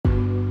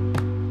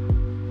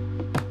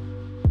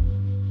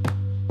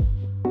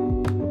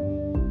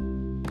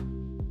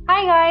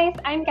Hi guys,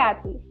 I'm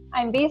Kathy.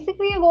 I'm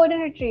basically a golden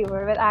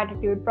retriever with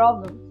attitude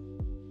problems.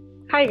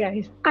 Hi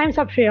guys, I'm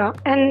Sapriya,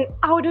 and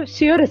out of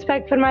sheer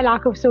respect for my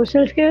lack of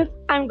social skills,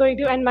 I'm going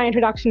to end my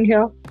introduction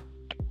here.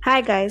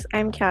 Hi guys,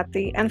 I'm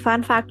Kathy, and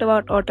fun fact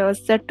about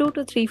otters, they're 2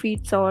 to 3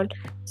 feet tall,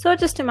 so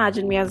just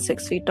imagine me as a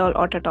 6 feet tall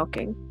otter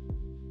talking.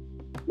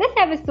 This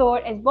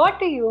episode is brought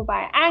to you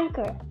by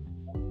Anchor.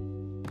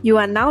 You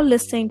are now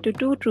listening to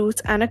Two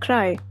Truths and a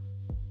Cry.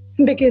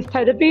 Because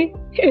therapy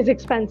is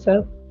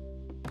expensive.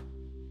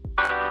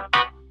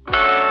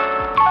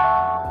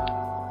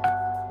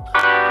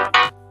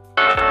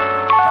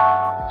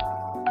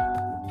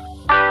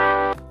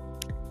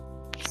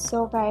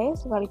 So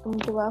guys, welcome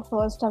to our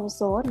first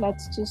episode.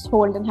 Let's just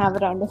hold and have a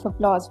round of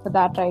applause for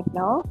that right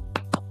now.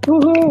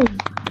 Woohoo!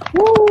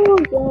 Woo!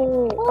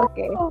 Yay!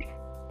 Okay.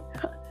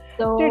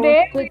 So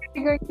Today we're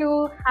going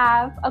to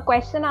have a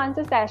question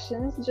answer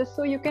sessions just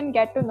so you can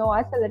get to know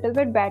us a little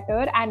bit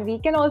better and we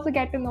can also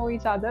get to know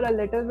each other a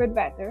little bit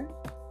better.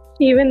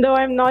 Even though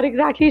I'm not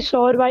exactly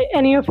sure why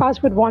any of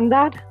us would want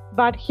that,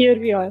 but here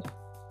we are.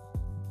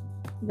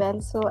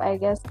 Well, so I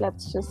guess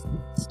let's just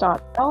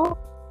start now.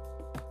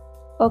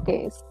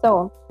 Okay,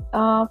 so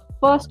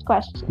first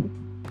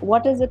question.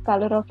 What is the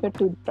color of your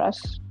toothbrush?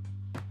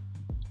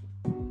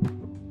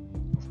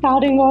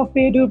 Starting off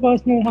way too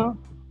personal, huh?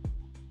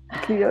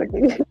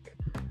 Clearly.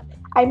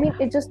 I mean,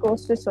 it just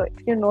goes to show,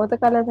 if you know the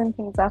color, then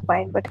things are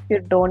fine, but if you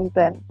don't,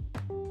 then...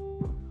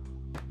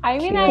 I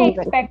mean, I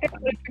Sure. expected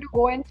you to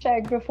go and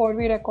check before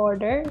we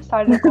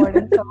start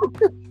recording.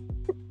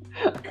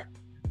 So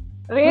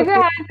raise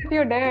your hands if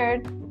you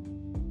did.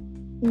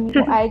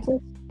 No, I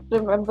just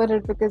remember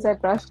it because I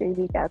brushed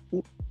daily,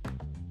 Kathy.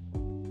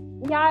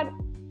 Yeah.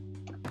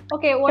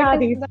 Okay, what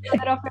Kathy. is the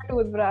color of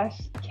your toothbrush,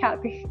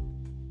 Kathy?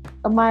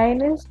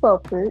 Mine is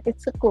purple.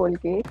 It's a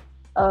Colgate.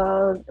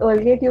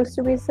 Colgate used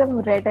to be some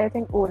red, I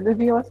think,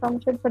 Oral-B or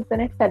some shit, but then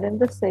it fell in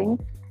the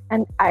sink.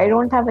 And I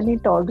don't have any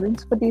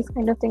tolerance for these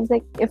kind of things.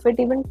 Like, if it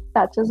even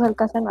touches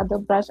halka sa another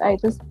brush, I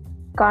just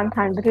can't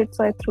handle it.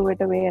 So I threw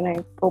it away and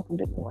I opened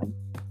a new one.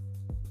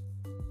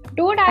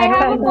 Dude, I I don't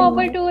have a know.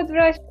 purple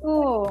toothbrush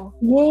too.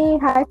 Yay,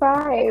 high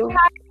five!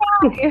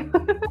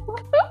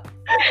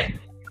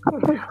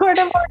 What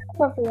about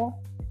Sophia?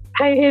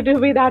 I hate to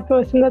be that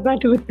person that my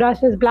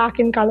toothbrush is black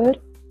in color.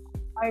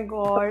 My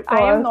God,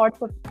 I am not.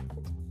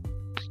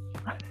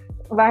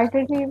 Why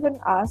did we even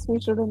ask? We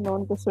should have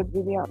known this would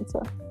be the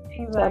answer.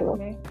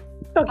 Exactly.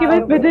 Okay,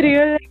 but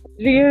the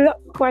real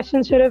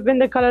question should have been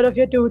the color of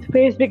your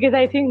toothpaste, because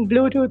I think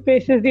blue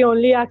toothpaste is the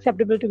only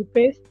acceptable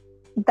toothpaste.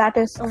 That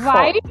is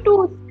White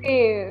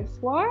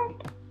toothpaste.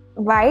 What?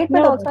 white,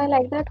 but No. also I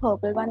like that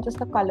herbal one. Just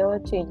the color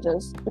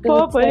changes. Because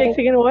Purple, it's like, like,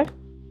 second what?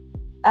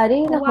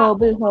 the Wow.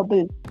 herbal.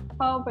 Purple.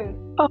 Oh,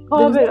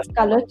 Because purple. its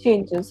color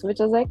changes, which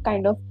is like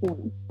kind of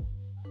cool.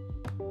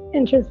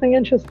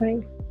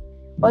 Interesting.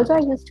 Also, I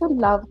used to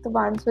love the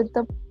ones with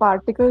the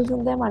particles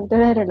in them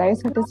until I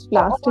realized that it's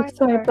plastic, my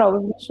so I God.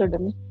 probably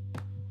shouldn't.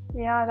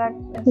 Yeah, that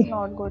is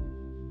not good.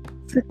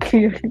 So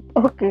clearly,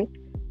 okay.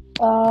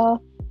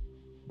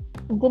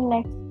 The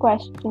next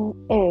question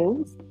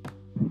is,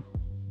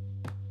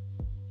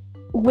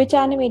 which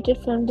animated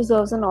film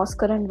deserves an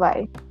Oscar and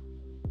why?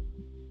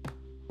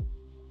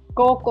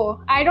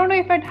 Coco. I don't know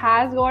if it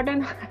has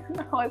gotten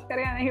an Oscar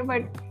or not,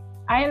 but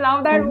I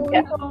love that movie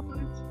Yeah. so much.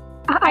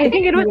 I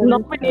think it was really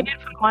nominated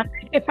for one.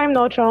 If I'm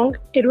not wrong,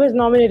 it was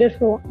nominated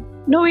for.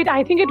 No, wait,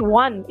 I think it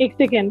won. Ek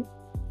second.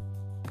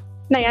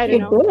 No, I don't It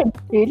know. did,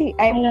 really?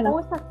 I don't know.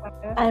 Who's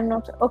that? I'm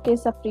not sure. Okay,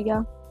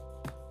 Sapriya,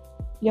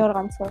 your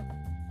answer.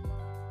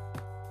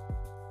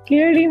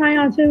 Clearly, my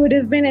answer would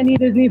have been any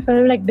Disney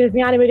film, like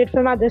Disney animated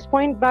film at this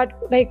point, but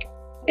like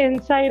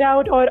Inside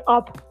Out or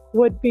Up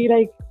would be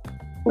like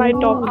my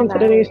top Ooh,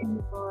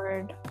 consideration.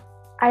 Good.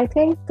 I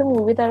think the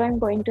movie that I'm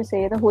going to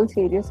say, the whole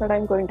series that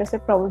I'm going to say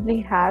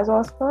probably has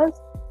Oscars,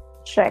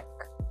 Shrek.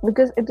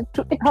 Because it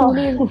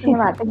truly is a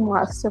cinematic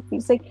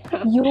masterpiece. Like,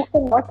 you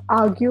cannot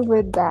argue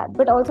with that.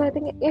 But also, I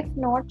think if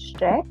not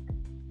Shrek,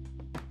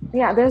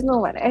 yeah, there's no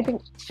one. I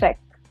think Shrek.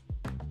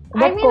 I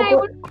But mean, I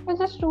Coco, would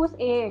just choose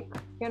egg.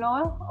 You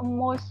know,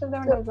 most of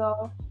them So-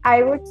 deserve.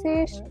 I would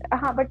say,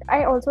 but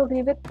I also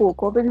agree with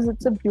Coco because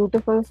it's a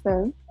beautiful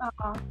film.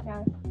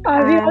 Yeah.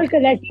 Are we all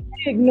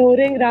collectively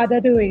ignoring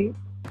Ratatouille?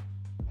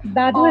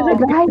 That was a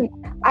Right.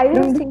 I was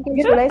Don't-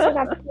 thinking, should I say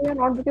Ratatouille or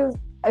not? Because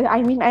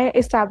I mean, I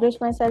established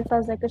myself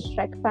as like a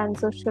Shrek fan,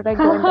 so should I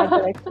go in that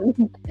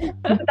direction?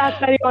 That's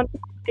very honest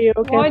to you.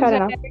 Okay, बहुत fair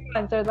enough. generic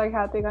answer था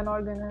ख्याति का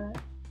not dinner.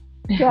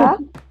 Yeah.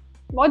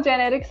 बहुत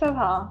generic सा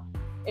था.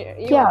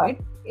 Yeah.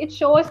 It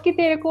shows कि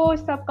तेरे को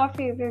सबका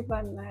favorite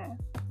बनना है.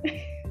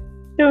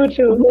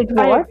 True. Wait,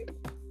 I-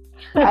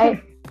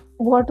 what?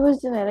 What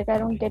was generic? I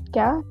don't get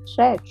kya?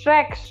 Shrek.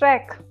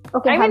 Shrek.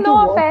 Okay. I have mean, you no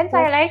watched offense, it?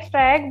 I like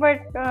Shrek,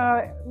 but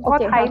बहुत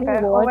Okay, have hype you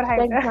है, watched, for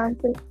overhyped है.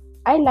 example?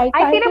 I like.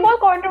 I feel बहुत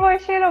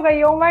controversial हो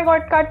गई. Oh my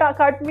God,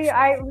 cut me.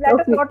 Let us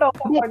Okay. not talk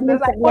about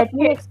this. Listen, let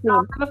me explain.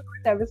 After the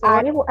first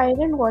episode. I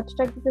didn't watch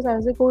Shrek because I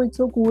was like, oh, it's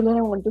so cool and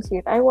I want to see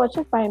it. I watched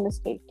it by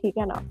mistake. ठीक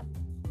है ना?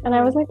 And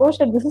I was like, oh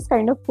shit, this is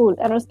kind of cool.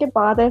 And uske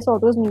baad I saw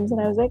those memes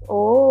and I was like,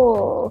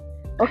 oh,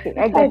 okay,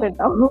 I get it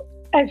now.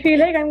 I feel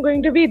like I'm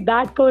going to be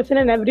that person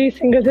in every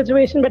single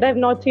situation, but I've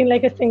not seen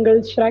like a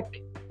single Shrek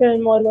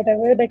film or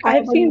whatever. Like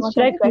I've seen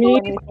Shrek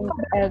maybe.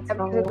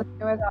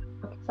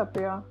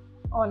 Supriya,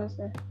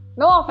 honestly.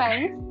 No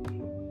offense.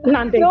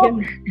 None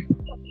taken.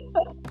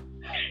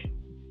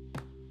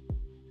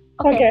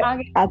 Okay.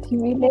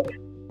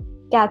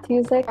 Kathy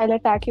is like, I'll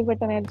attack you, but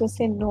then I'll just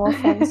say no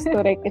offense,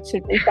 so like it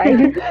should be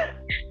fine.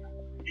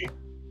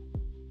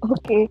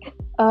 Okay.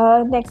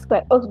 Next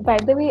question. Oh, by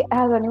the way,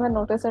 has anyone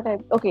noticed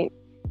that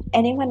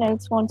anyone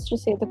else wants to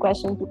say the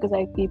questions because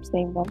I keep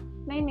saying them?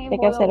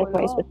 Like I've said it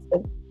twice, but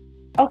still.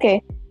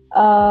 Okay.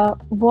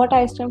 What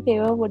ice cream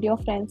flavor would your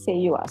friends say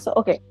you are? So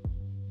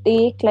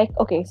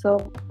so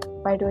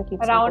why do I keep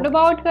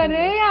roundabout कर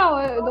रहे हैं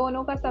या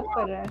दोनों का सब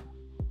कर रहे हैं?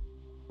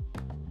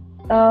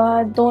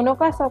 दोनों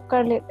का सब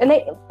कर ले.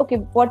 Like okay,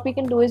 what we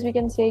can do is we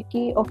can say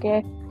कि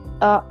okay,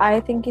 I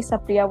think कि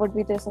Supriya would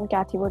be this and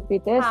Kathy would be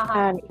this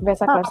and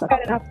वैसा कर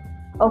सकते हैं.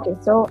 Okay,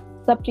 so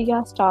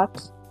Supriya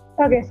starts.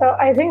 Okay, so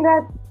I think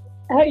that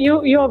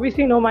you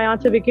obviously know my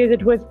answer because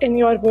it was in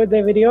your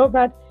birthday video,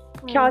 but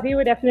Kathy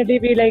would definitely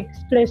be like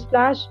Splish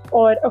Splash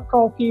or a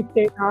coffee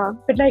flavor,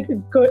 but like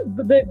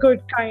the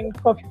good kind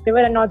coffee flavor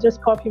and not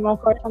just coffee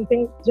mocha or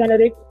something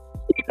generic.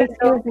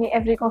 Excuse me,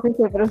 every coffee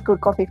flavor is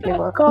good coffee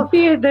flavor.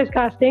 Coffee is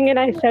disgusting, and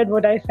I said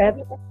what I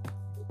said.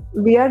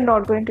 We are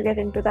not going to get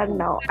into that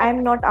now.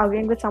 I'm not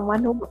arguing with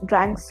someone who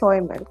drank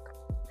soy milk.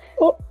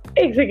 Oh,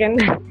 एक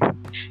second.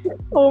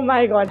 Oh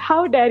my god,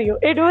 how dare you?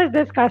 It was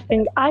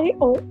disgusting.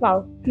 Oh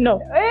wow, no.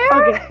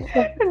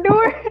 Okay.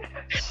 Do it.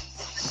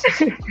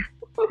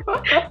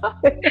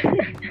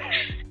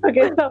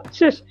 Okay, so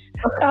shush.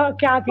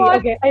 Kathy,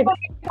 okay.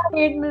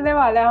 पेट मिलने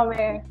वाला है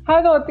हमें.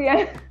 हद होती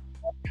है.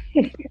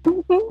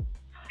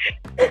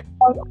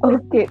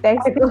 Okay,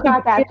 thanks. I think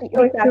Kathy is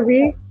going to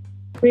be.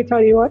 Wait,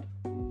 sorry, what?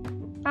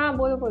 हाँ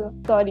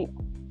बोलो. Sorry.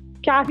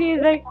 Kathy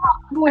is like.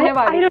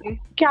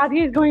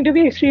 Kathy is going to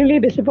be extremely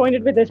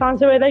disappointed with this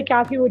answer. Where like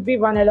Kathy would be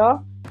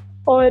vanilla,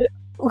 or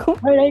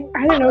like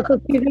I don't know,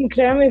 cookies and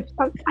cream.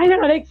 I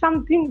don't know, like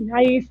something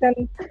nice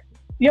and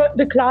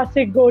the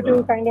classic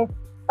go-to kind of.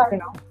 I don't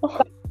know.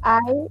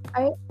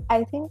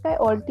 I think I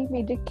already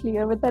made it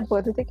clear with that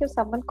birthday thing. If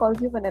someone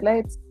calls you vanilla,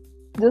 it's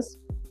just.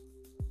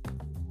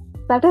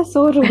 That is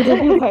so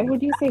rude. Why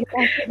would you say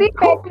that? See,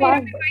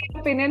 my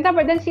opinion था,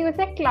 but then she was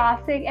like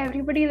classic.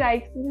 Everybody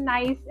likes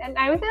nice, and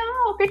I was like,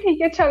 okay,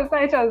 ठीक है,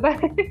 चलता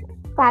है.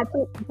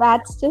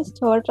 That's just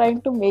her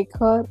trying to make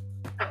her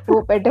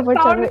go better, but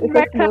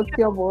it floats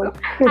your boat.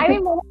 I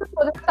mean,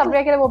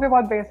 Supriya के लिए वो भी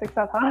बहुत basic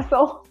सा था,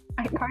 so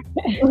I can't.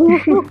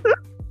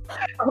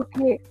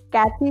 Okay,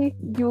 Kathy,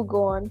 you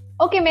go on.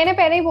 Okay, मैंने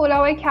पहले ही बोला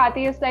हुआ है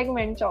Kathy is like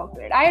mint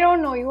chocolate. I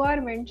don't know, you are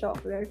mint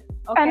chocolate.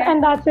 Okay.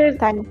 And that is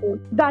thank you.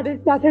 That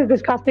is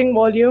disgusting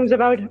volumes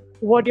about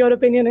what your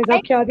opinion is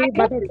of Kathy.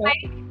 I don't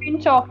like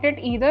mint chocolate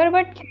either,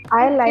 but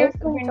I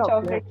like mint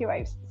chocolate की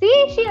vibes.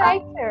 See, she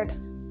likes it.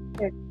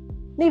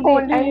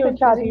 Only you,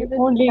 Kathy.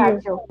 Only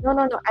you.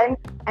 No.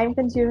 I'm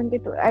confusing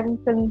it. I'm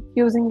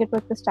confusing it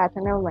with the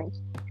statin. Never mind.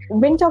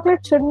 Mint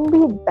chocolate shouldn't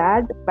be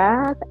that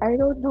bad. I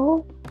don't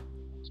know.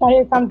 Try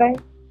it sometime.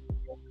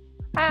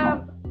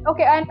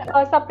 Okay, and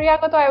Supriya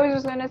ko to I was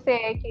just gonna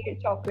say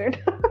chocolate.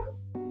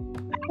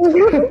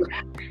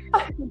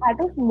 That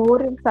is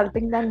more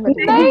insulting than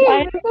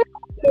vanilla.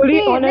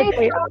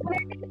 Honestly,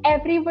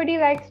 everybody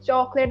likes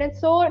chocolate. It's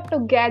so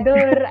together.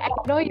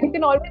 And, you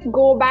can always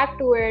go back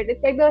to it.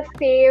 It's like the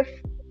safe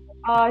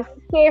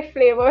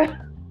flavor.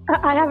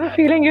 I have a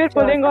feeling you're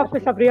pulling off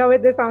Supriya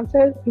with this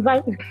answer,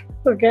 but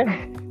okay.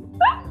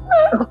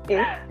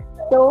 Okay,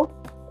 so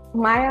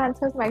my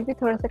answers might be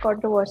thoda sa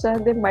controversial.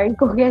 They might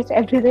go against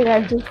everything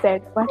I've just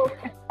said, but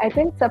I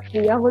think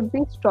Supriya would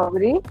be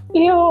strawberry.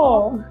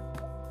 Yo.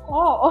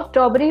 Oh.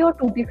 Strawberry or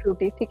tutti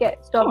frutti. Okay,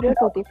 strawberry or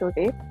tutti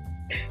frutti.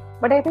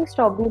 But I think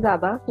strawberry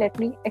zyada. Let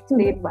me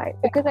explain why.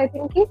 Because I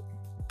think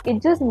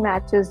it just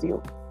matches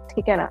you.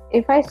 Okay, na?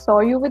 If I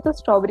saw you with a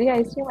strawberry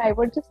ice cream,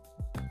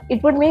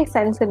 it would make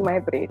sense in my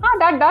brain.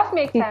 That does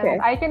make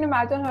sense. I can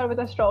imagine her with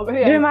a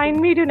strawberry. Remind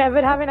me to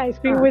never have an ice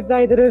cream with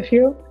either of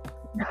you.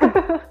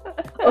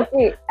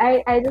 Okay,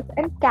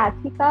 and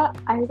Kathy ka,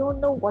 I don't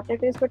know what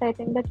it is, but I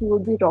think that you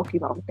would be Rocky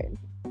Mountain.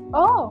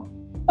 Oh,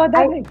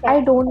 that makes sense.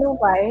 I don't know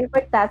why,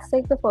 but that's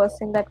like the first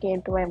thing that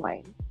came to my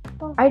mind.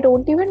 Oh. I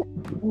don't even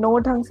know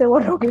dhang se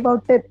what Rocky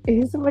Mountain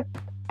is, but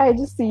I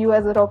just see you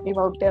as a Rocky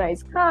Mountain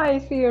ice cream. I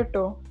see you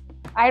too.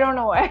 I don't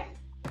know why.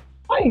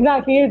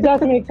 Exactly, it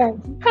does make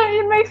sense.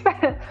 It makes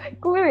sense.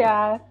 Cool,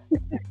 yeah.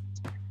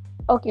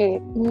 Okay,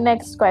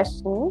 next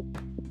question.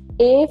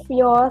 If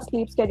your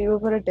sleep schedule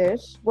were a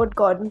dish, would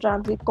Gordon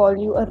Ramsay call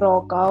you a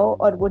raw cow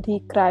or would he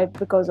cry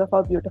because of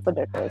how beautiful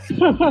it is?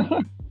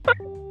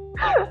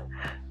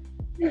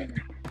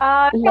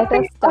 Let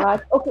us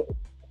start. Okay.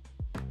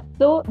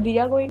 So we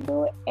are going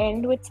to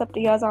end with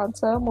Supriya's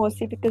answer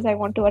mostly because I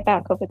want to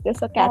attack her with this.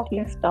 So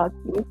Kathy, start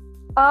please.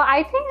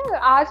 I think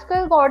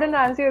aajkal Gordon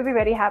Ramsay will be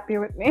very happy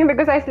with me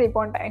because I sleep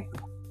on time.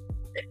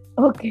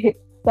 Okay.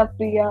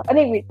 Sapriya.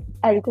 Wait,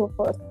 I'll go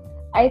first.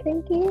 I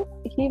think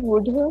he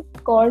would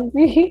have called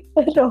me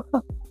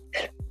Roha,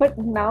 but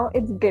now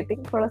it's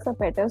getting thoda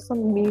better. So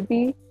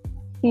maybe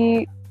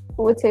he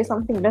would say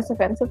something less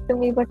offensive to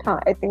me. But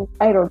I think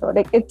I don't know.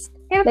 Like it's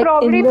He'll like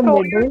probably in the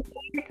throw middle. you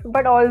it,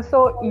 but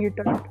also eat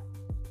it.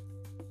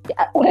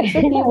 Yeah,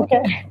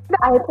 okay.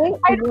 I think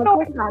I don't know.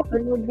 what would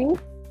happen would be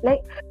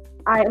like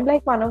I am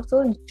like one of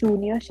those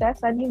junior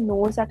chefs, and he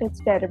knows that it's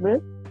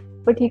terrible,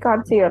 but he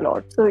can't say a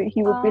lot. So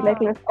he would be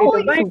like, let's say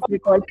the soup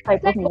record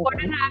type It's like of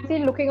Gordon movie.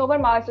 Ramsay looking over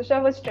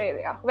MasterChef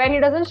Australia, where he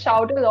doesn't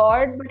shout a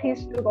lot, but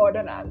he's still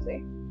Gordon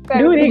Ramsay. So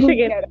Dude, everybody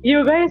Rishikesh, get it.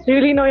 you guys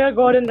really know your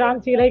Gordon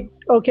Ramsay. Like,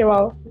 okay,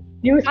 wow.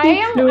 You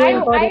speak I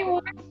fluent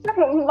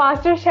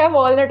watch MasterChef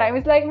all the time.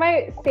 It's like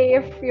my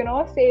safe.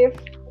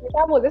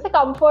 क्या बोलते हैं? It's a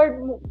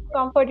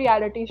comfort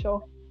reality show.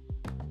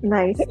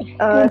 Nice.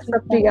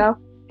 Sapriya,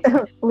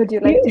 would you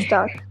like to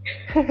start?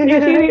 You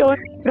see, the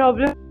only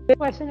problem with the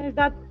question is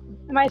that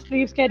my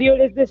sleep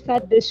schedule is this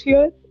set this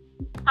year,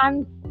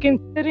 and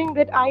considering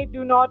that I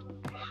do not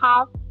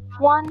have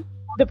one,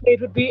 the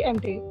plate would be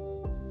empty.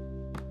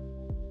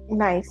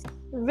 Nice.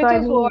 Which So, I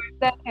is mean- worse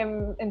than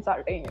him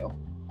insulting you.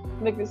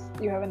 Because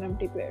you have an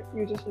empty plate.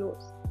 You just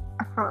lose.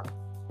 Uh-huh.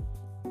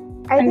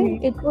 I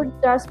think it would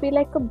just be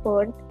like a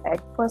burnt egg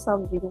for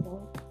some reason.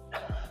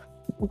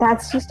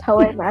 That's just how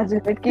I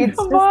imagine it. It's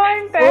just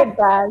Burnt so egg.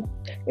 bad.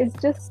 It's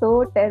just so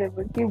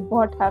terrible.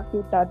 What have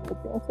you done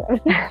with yourself?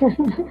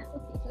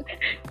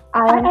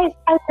 I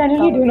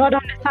generally do not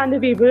understand the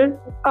people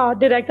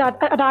direct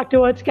attack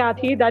towards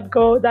Kathy that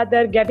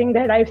they're getting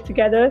their lives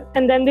together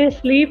and then they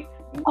sleep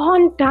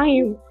on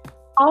time.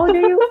 How do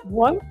you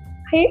what?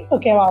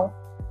 Okay, wow.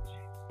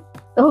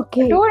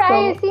 Okay. Dude,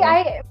 so-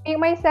 I make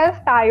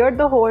myself tired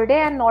the whole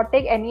day and not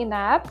take any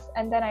naps,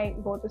 and then I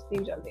go to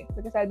sleep jaldi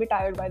because I'll be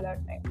tired by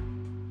that time.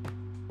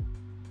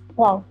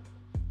 Wow.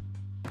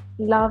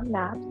 love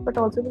naps, but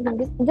also the thing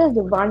is, just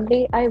one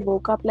day I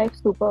woke up like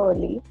super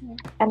early,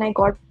 and I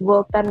got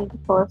work done in the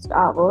first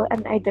hour,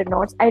 and I did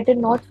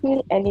not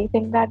feel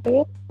anything that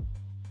day,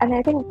 and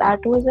I think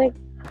that was like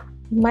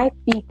my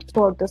peak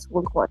throughout this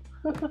whole quarter.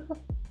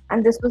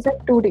 And this was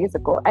like 2 days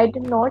ago. I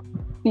did not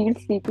feel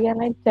sleepy,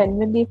 and I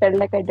genuinely felt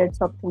like I did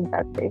something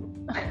that day.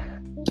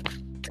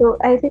 So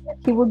I think that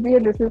he would be a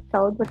little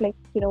proud, but like,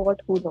 you know what?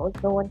 Who knows?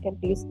 No one can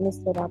taste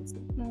Mr. Ramsay.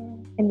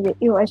 Anyway,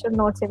 I should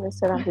not say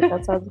Mr. Ramsay.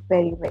 That sounds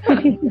very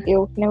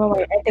weird. Never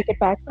mind. I take it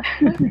back.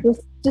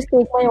 Just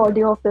take my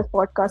audio of this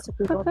podcast if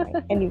you don't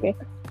mind. Anyway,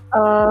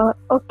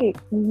 okay.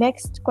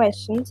 Next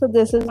question. So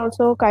this is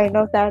also kind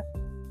of that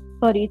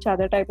for each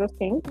other type of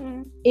thing.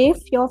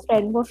 If your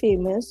friend were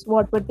famous,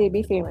 what would they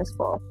be famous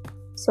for?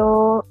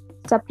 So,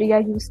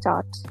 Sapriya, you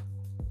start.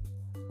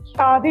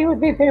 Shadi would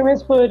be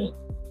famous for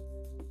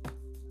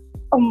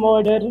a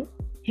murder,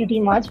 pretty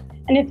much,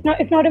 and it's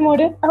not a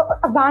murder,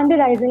 a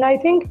vandalizing. I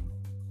think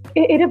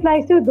it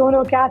applies to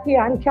Dono, Kathy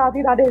and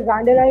Kathy. That is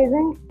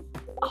vandalizing.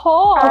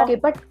 Oh, Okay,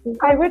 but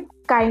I would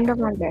kind of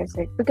embarrass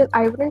it because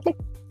I wouldn't like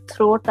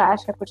throw trash.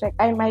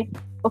 I might.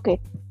 Okay,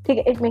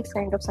 it makes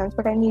kind of sense,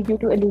 but I need you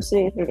to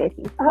elucidate it at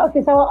least.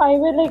 okay. So I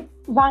would like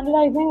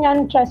vandalizing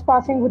and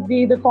trespassing would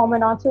be the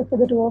common answer for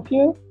the two of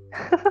you.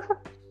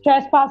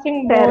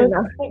 Trespassing Fair more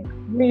enough. like,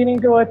 leaning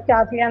towards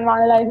Kathy and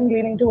vandalizing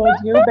leaning towards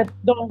you, but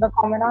those are the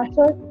common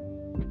answers.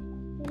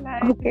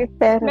 nice. Okay,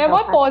 fair मैं enough.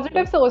 बहुत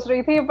positive सोच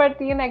रही थी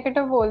but ये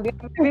negative बोल दिया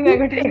मैं भी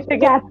negative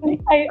Kathy,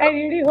 I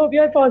really hope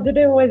your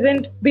positive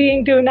wasn't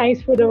being too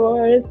nice for the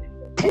world.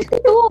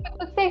 तू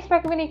मुझसे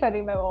एक्सपेक्ट भी नहीं कर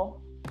रही मैं वो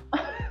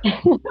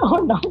Oh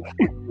no.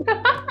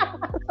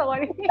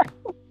 Sorry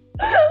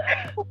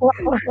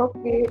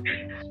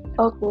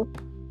Okay.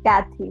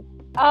 Kathy.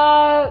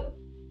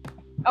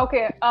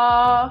 Okay.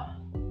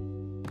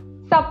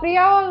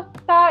 Sapriya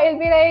ka it'll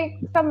be like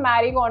some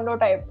Marie Kondo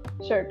type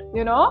shit,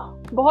 you know?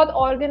 बहुत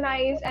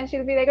organized and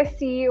she'll be like a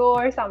CEO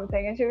or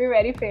something and she'll be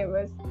very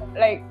famous.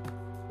 Like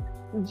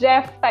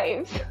Jeff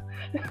types.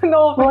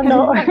 No Oh no.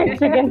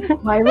 offense. Again,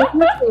 Why would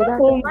you say that?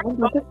 Oh my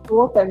That is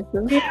so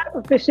offensive. we are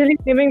officially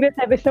naming this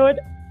episode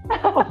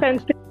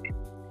offensive.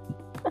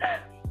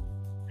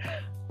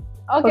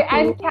 Okay, Okay.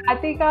 and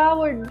Katika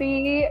would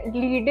be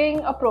leading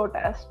a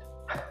protest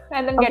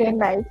and then Okay, getting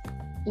nice.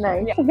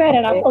 Yeah. Fair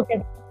enough. Okay.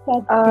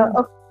 That's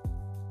Okay.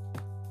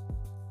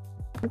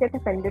 Get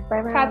offended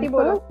by my Kathy answer?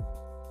 बोलो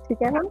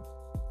ठीक है ना?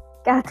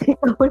 Kathy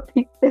का वो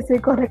ठीक से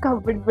एक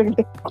government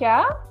building. क्या?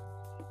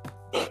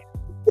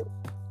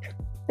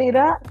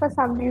 तेरा, for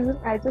some reason,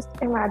 I just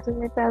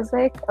imagine it as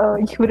like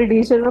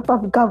urination of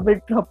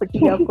government property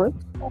या कुछ.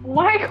 Oh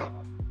my god.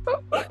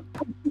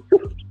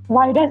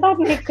 why does that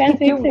make sense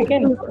in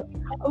second?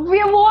 We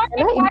want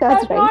Yeah, it that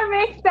does, does right? not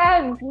make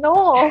sense. No.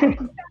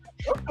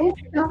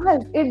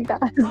 It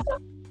does.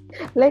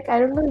 Like, I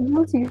don't know,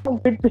 you see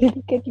government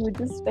building and you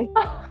just like.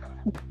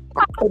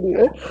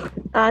 Anyway,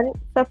 and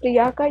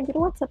Sapriya ka, you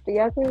know what,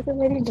 Sapriya ka is a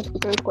very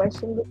difficult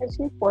question because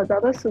she's बहुत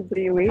ज़्यादा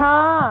सुधरी हुई.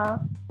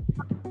 हाँ.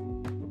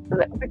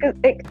 Because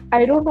like,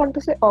 I don't want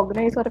to say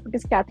organized or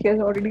because Kathy has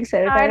already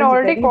said it. I had and it's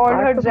already very called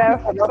hard her for me to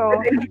Jeff, come up so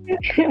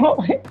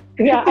with it.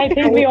 Yeah, I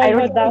think we I all don't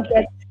heard know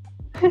that.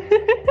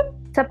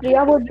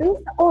 Sapriya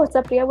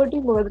would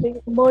be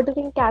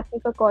murdering Kathy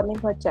for calling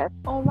her Jeff.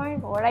 Oh my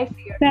god, I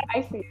see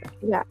it.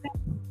 Yeah.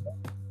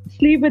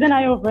 Sleep with an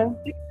eye open.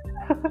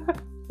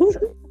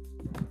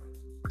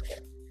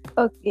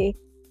 Okay.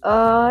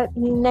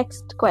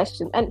 Next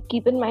question. And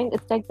keep in mind,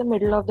 it's like the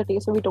middle of the day,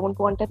 so we don't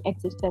want an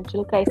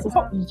existential crisis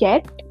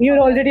yet. You're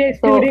already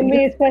excluding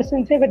me as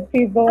question, but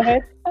please go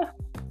ahead.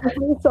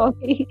 I'm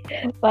sorry.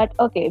 But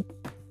okay.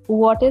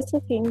 What is the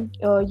thing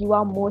you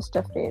are most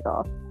afraid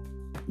of?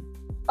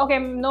 Okay,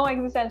 no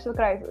existential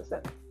crisis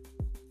then.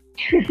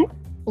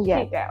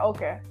 Yeah.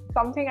 Okay.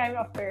 Something I'm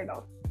afraid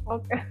of.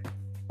 Okay.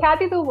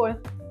 Kathy, tu bol.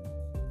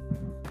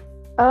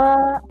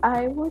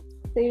 I would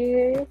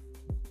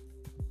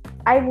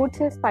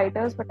say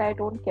spiders, but I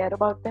don't care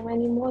about them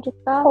anymore.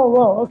 Ritika. Oh,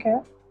 wow, okay.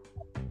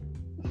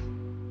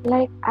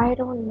 Like, I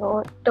don't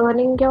know,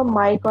 turning your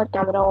mic or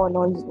camera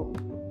on Zoom.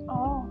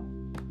 Oh,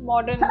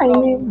 modern. I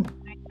mean,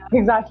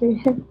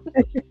 exactly.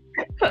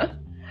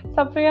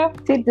 Sapriya?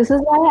 See, this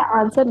is why I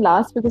answered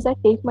last, because I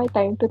take my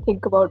time to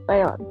think about my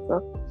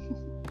answer.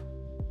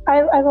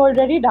 I've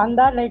already done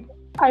that. Like,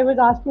 I was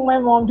asking my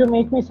mom to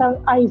make me some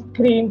iced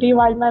green tea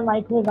while my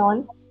mic was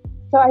on.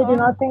 So I do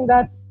not think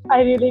that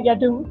I really get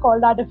to call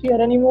that a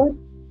fear anymore.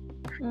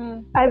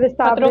 I've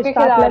established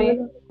that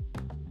level.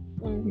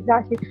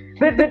 Exactly.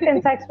 With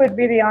insects would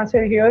be the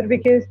answer here,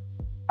 because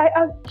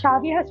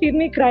Kathy has seen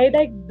me cry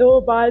like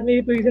 2 baar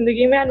मेरी पूरी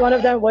जिंदगी में, and one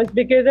of them was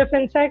because of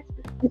insects.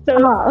 So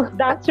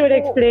that should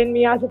explain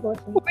me as a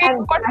person.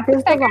 And that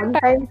is the one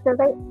time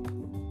that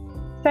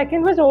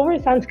Second was over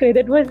Sanskrit.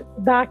 It was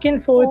back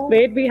in 4th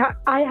grade.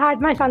 I had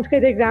my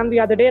Sanskrit exam the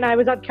other day, and I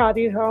was at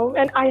Kathy's home,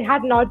 and I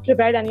had not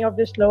prepared any of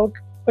the slok.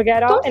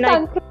 Forget all. तुम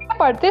संस्कृत में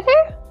पढ़ते थे?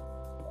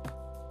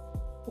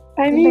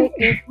 I mean,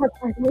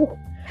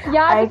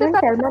 I didn't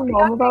tell my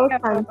mom about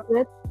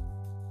Sanskrit.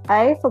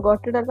 I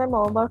forgot to tell my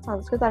mom about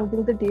Sanskrit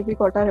until the day we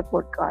got our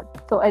report card.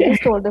 So I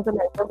just told her,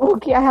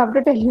 okay, I have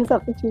to tell you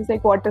something. She was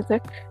like, what is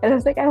it? And I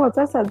was like, I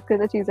also have Sanskrit.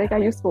 And she's like, are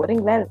you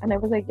scoring well? And I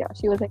was like, yeah.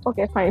 She was like,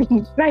 okay,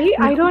 fine. Right?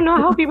 I don't know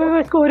how people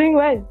were scoring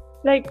well.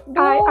 Like,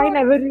 I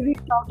never really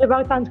talked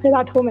about Sanskrit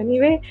at home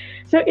anyway.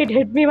 So it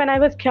hit me when I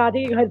was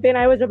Kathy ghar pe and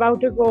I was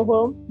about to go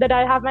home that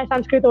I have my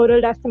Sanskrit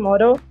oral test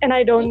tomorrow and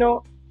I don't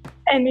know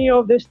any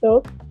of this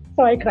stuff.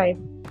 So I cried.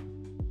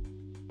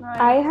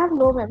 I have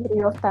no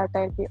memory of that,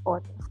 I'll be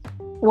honest.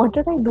 What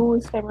did I do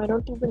this time? I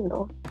don't even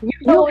know.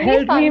 The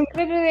only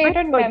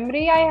Sanskrit-related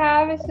memory I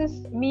have is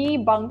just me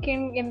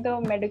bunking in the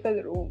medical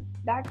room.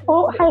 That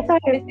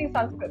missing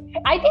Sanskrit.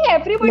 I think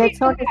everybody. Let's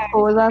not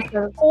expose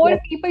ourselves. Old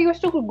people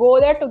used to go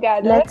there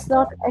together. Let's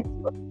not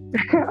expose.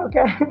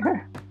 Okay.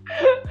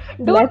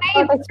 Let's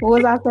not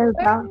expose ourselves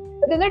now.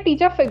 But then the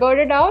teacher figured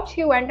it out.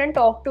 She went and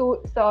talked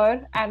to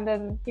sir, and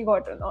then he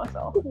got to know.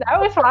 So that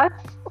was fun.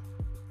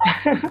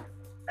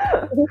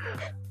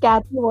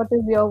 Kathy, what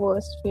is your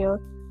worst fear?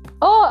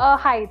 Oh,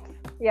 heights.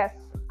 Yes,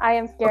 I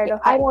am scared of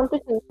heights. I want to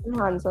change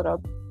my answer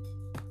up.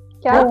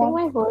 I think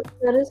my worst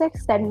fear is like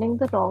sending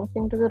the wrong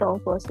thing to the wrong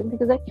person,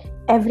 because like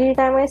every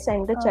time I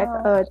send a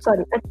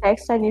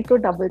text, I need to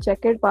double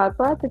check it bar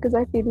because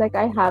I feel like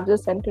I have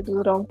just sent it to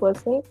the wrong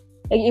person.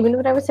 Like even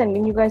when I was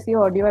sending you guys the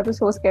audio, I was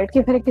so scared कि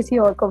मैंने किसी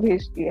और को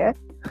भेज दिया.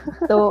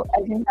 So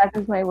I think that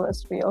is my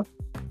worst fear.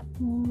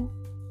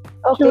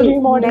 Okay,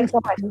 next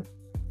question.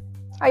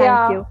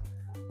 Thank you.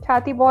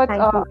 छाती बहुत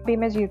अभी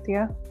में जीती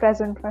है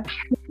present में.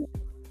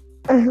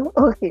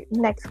 Okay,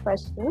 next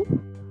question.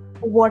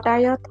 What are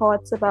your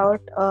thoughts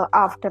about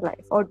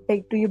afterlife? Or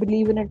like, do you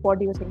believe in it? What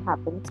do you think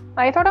happens?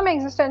 I thought हम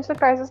existential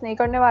crisis नहीं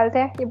करने वाले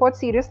थे. ये बहुत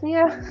serious नहीं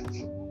है.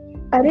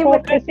 अरे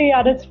democracy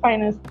at its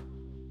finest.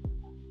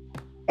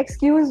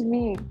 Excuse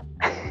me.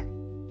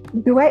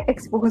 Do I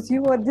expose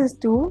you on this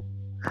too?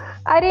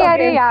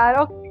 अरे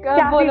यार.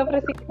 बोलो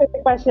proceed.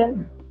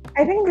 Question.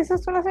 I think this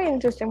is gonna be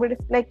interesting, but if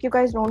like you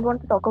guys don't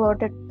want to talk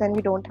about it, then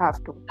we don't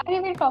have to. I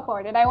will talk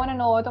about it. I want to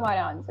know तुम्हारे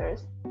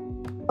answers.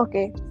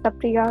 Okay,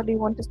 Sapriya, do you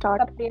want to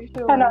start?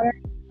 No,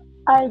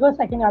 I'll go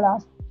second or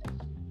last.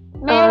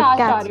 मैं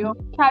last आ रही हूँ.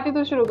 ख्याति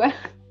तू शुरू कर.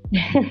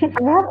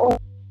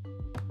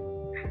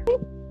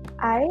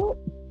 I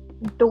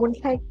don't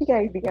like the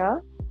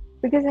idea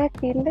because I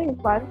feel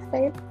like once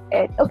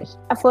okay,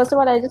 first of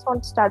all, I just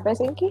want to start by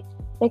saying that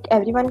like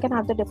everyone can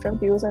have the different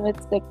views and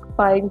it's like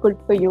fine, good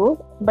for you,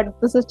 but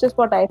this is just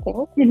what I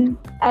think.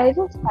 I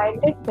just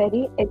find it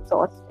very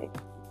exhausting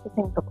to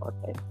think about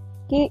it.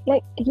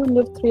 Like you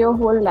live through your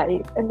whole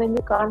life and then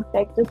you can't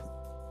like just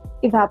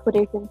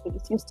evaporate in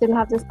peace. You still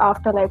have this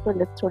afterlife to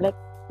live through. Like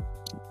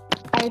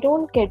I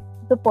don't get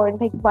the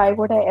point, like why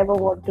would I ever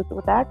want to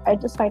do that? I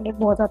just find it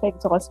more than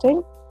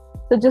exhausting.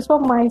 So just for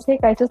my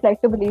sake, I just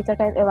like to believe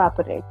that I'll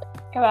evaporate.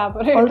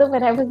 Although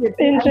when I was little,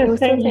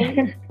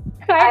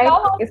 I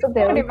used to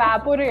think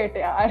evaporate,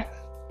 yaar.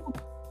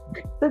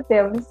 So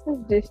there was this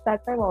dish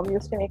that my mom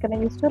used to make and I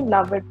used to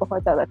love it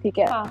बहुत ज़्यादा, ठीक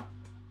है?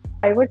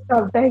 I would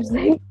sometimes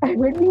like, I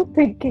would be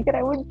thinking and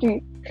I would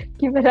dream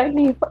कि when I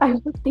leave, I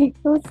would take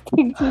those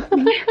things with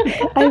me.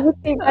 I would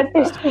take that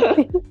dish with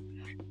me.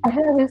 And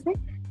I was like,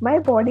 my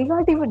body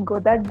can't even go.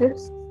 That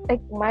dish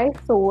like my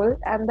soul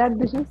and that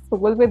vision soul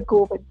will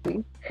go with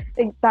me.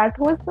 Like that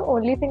was the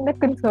only thing that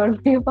concerned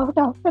me about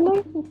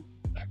Afterlife.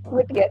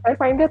 But yes, I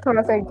find it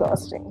thoda sa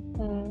exhausting.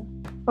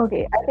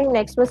 Okay, I think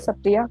next was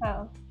Sapriya.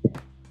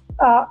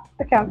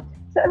 Okay.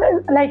 So,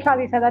 like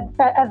Shadi said,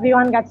 that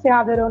everyone gets to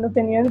have their own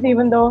opinions,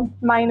 even though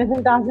mine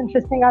isn't as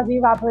interesting as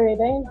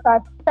evaporating,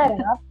 but fair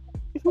enough.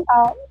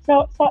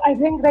 So I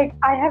think like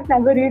I have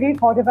never really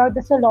thought about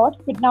this a lot,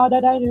 but now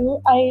that I do,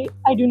 I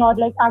do not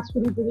like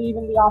actually believe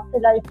in the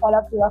afterlife or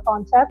a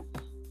concept.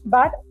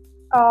 But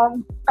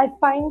I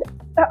find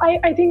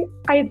I think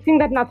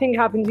that nothing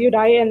happens. You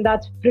die, and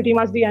that's pretty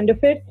much the end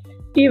of it.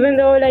 Even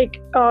though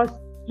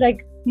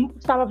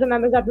some of the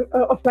members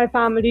of my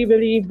family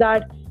believe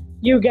that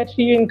you get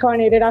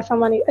reincarnated as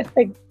someone,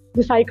 like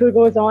the cycle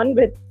goes on,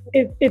 but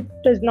it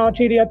does not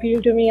really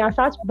appeal to me as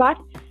such. But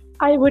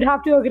I would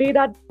have to agree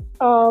that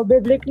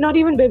not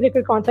even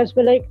biblical concepts,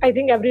 but like I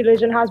think every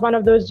religion has one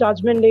of those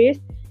judgment days.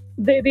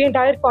 The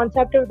entire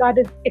concept of that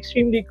is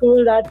extremely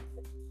cool. That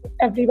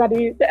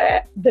everybody,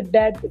 the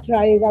dead,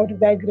 rise out of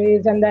their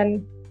graves, and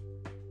then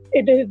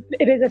it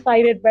is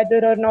decided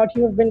whether or not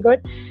you have been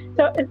good.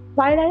 So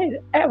while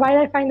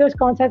I find those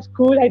concepts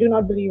cool, I do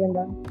not believe in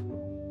them.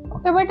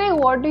 So, but like,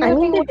 what do you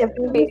think would be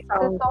the basis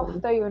sound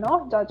of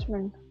the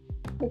judgment?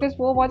 Because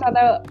वो बहुत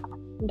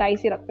ज़्यादा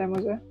dicey लगता है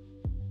मुझे.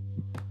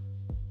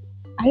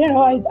 I don't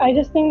know. I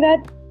just think that,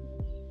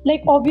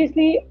 like,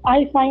 obviously,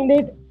 I find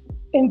it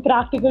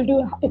impractical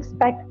to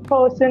expect a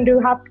person to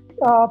have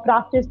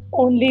practiced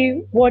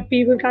only what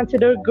people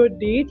consider good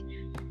deeds,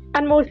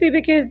 and mostly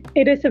because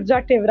it is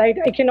subjective, right?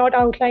 I cannot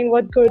outline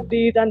what good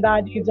deeds and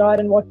bad deeds are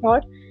and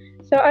whatnot.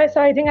 So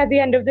I think at the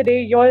end of the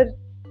day, your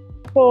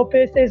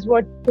purpose is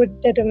what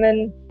would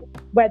determine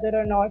whether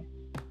or not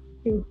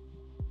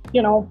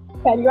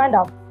where you end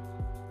up.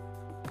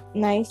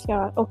 Nice,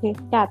 yeah. Okay,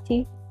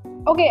 Kathy.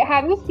 Okay,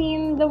 have you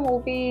seen the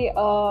movie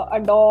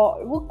A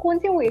Dog? वो कौन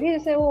सी movie थी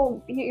जिसमें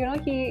वो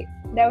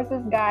there was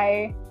this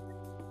guy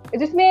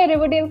जिसमें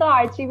Riverdale का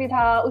Archie भी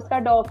था,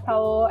 उसका dog था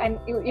वो, and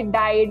it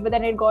died, but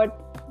then it got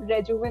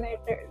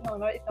rejuvenated. No,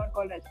 it's not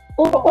called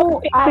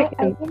rejuvenated. I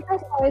think I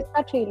saw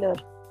the trailer.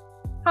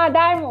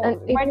 That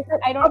movie. But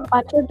I don't. A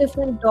bunch of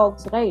different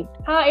dogs, right?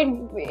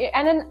 And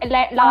then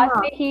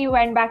lastly he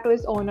went back to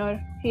his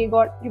owner. He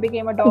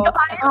became a dog.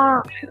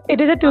 It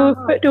is a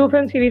two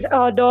film series.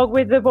 Dog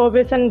with the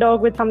purpose and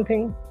dog with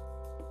something.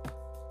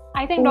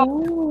 I think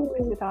dog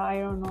with that.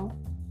 I don't know.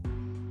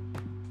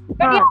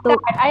 But yeah,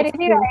 I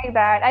really like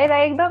that. I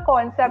like the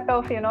concept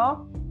of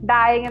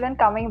dying and then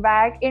coming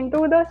back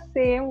into the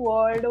same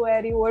world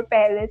where you were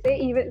पहले से.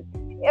 Even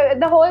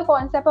the whole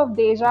concept of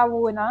deja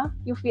vu,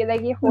 you feel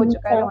like ये हो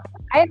चुका है.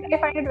 I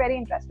find it very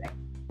interesting.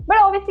 But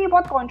obviously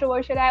बहुत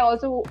controversial. I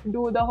also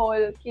do the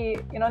whole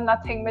कि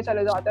nothing में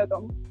चले जाते हो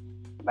तुम.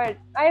 But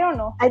I don't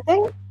know. I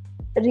think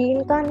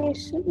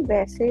reincarnation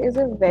वैसे is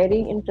a very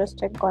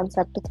interesting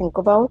concept to think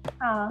about.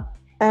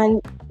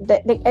 And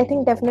I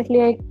think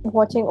definitely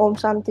watching Om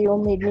Shanti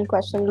Om made me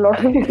question a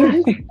lot of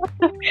things.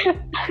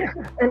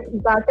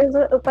 And that is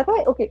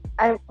okay,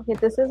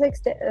 this is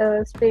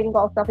straying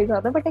off topic,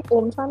 but like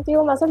Om Shanti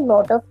Om has a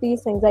lot of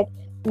these things like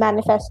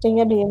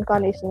manifesting and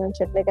reincarnation and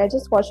shit. Like I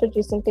just watched it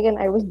recently and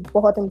I was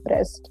बहुत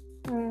impressed.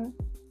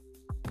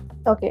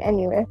 Okay,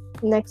 anyway,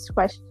 next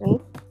question.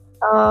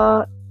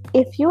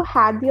 If you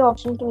had the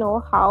option to know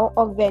how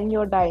or when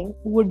you're dying,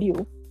 would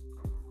you?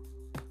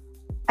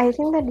 I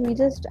think that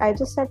I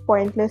just said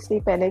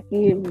pointlessly pehle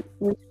ki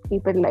we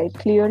keep it light.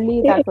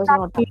 Clearly that was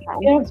not the plan.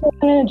 Yeah, it's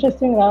an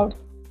interesting route.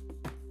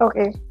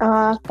 Okay,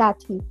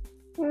 Kathy.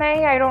 No,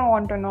 I don't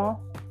want to know.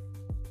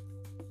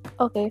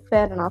 Okay,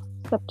 fair enough.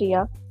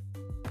 Sapriya.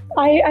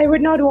 I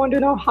would not want to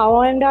know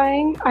how I'm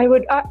dying.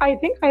 I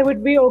think I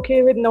would be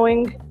okay with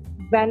knowing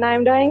when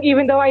I'm dying,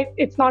 even though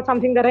it's not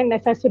something that I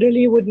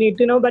necessarily would need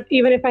to know. But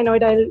even if I know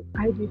it,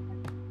 I'll be fine.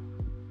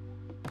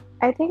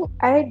 I think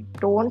I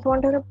don't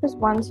want to know because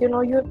once you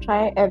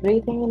try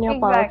everything in your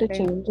power to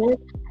change it,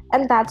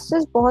 and that's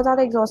just बहुत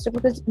ज़्यादा exhausting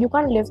because you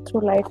can't live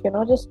through life,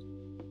 just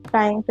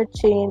trying to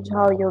change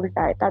how you'll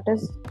die.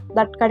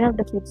 That kind of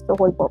defeats the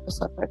whole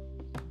purpose of it.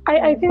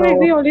 I think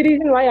the only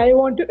reason why I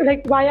want to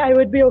why I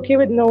would be okay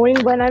with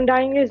knowing when I'm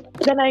dying is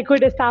then I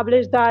could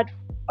establish that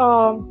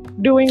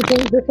doing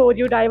things before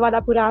you die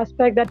wala pura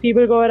aspect that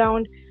people go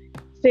around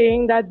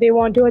saying that they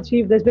want to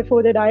achieve this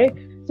before they die.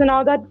 So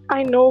now that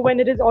I know when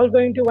it is all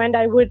going to end,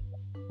 I would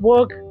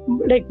work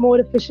more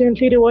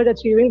efficiently towards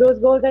achieving those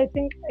goals. I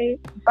think.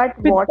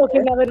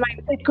 Never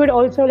mind. It could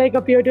also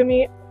appear to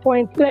me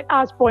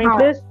as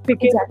pointless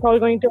because it's all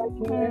going to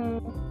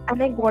end.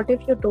 And what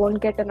if you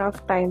don't get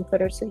enough time for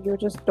it, so you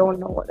just don't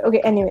know what? Okay,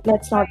 anyway,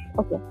 let's not.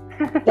 Okay,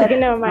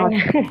 never mind.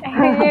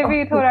 ये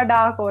भी थोड़ा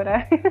dark हो रहा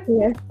है.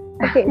 Yes.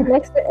 Okay,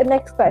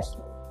 next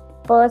question.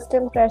 First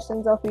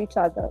impressions of each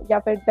other. या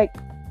फिर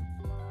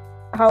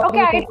how? Okay,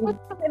 I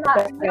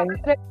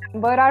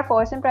remember our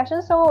first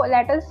impression. So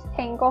let us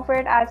think of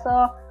it as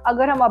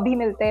अगर हम अभी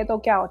मिलते हैं तो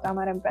क्या होता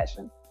हमारा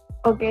impression?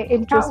 Okay,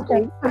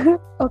 interesting.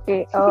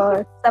 Okay,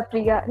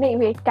 Sapriya. No,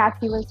 wait,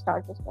 Kathy will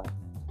start this one.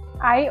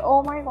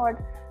 Oh my god.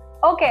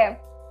 Okay,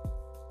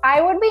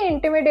 I would be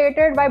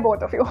intimidated by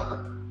both of you.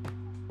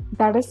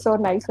 That is so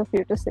nice of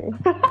you to say.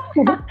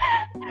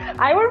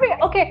 I would be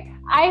okay.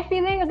 I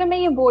feel like अगर मैं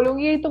ये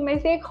बोलूँगी तो मेरे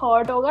से एक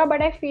hurt होगा,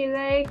 but I feel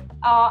like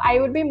I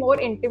would be more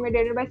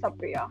intimidated by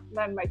Sapriya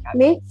than by Kathy.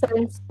 Makes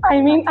sense.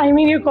 I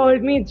mean, you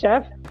called me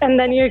Jeff, and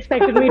then you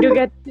expected me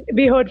to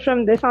be hurt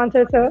from this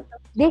answer, sir.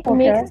 It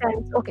makes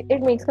sense. Okay,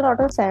 it makes a lot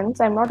of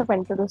sense. I'm not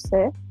offended to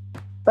say,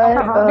 but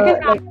because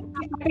like,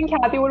 I think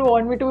Kathy would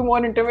want me to be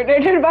more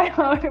intimidated by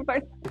her,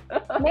 but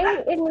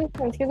it makes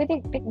sense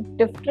क्योंकि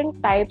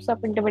different types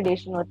of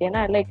intimidation होती है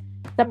ना, like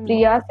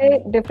Sapriya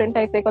से different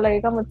type को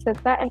लगेगा मुझसे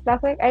इतना, and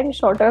plus like I'm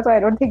shorter, so I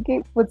don't think कि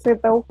मुझसे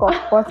इतना वो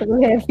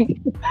possible है भी.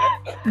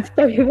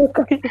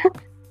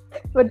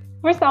 But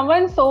for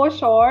someone so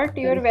short,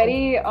 you're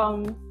very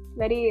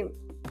very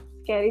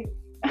scary.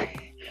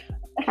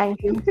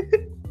 Thank you.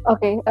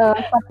 Okay,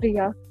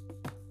 Sapriya.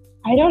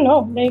 I don't know,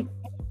 like,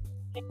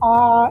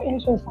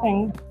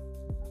 interesting.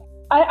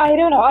 I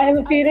don't know. I have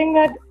a feeling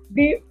that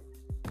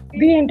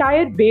the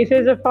entire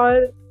basis of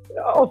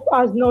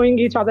us knowing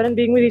each other and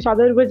being with each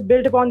other was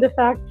built upon the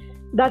fact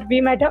that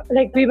we met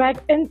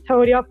in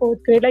third or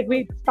fourth grade. Like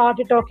we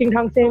started talking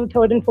ढंग से in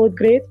third and fourth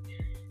grade.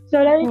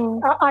 So like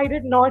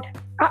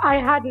I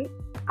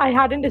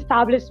hadn't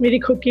established मेरी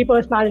खुद की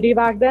personality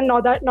back then.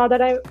 Not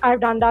that I've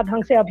done that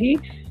ढंग से अभी.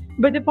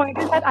 But the point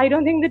is that I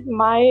don't think that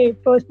my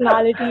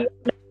personality,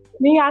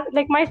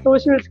 like my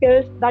social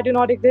skills that do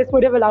not exist,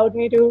 would have allowed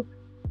me to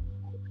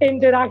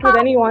interact with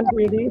anyone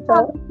really.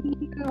 So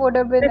would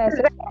have been this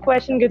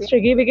question gets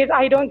tricky because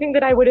I don't think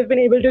that I would have been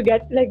able to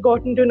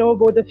gotten to know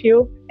both of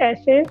you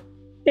essay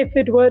if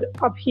it were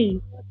up here.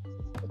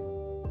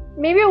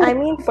 Maybe I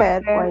mean,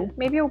 fair point.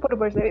 Maybe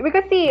ऊपर से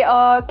because see,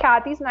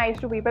 Kathy's nice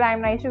to people,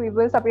 I'm nice to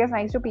people, Sapriya's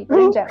nice to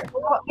people in general.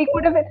 It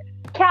could have been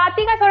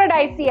Kathy का थोड़ा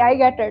dicey, I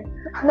get it.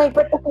 Like,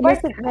 but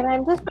listen, when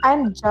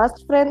I'm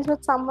just friends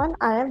with someone,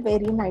 I am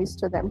very nice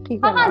to them.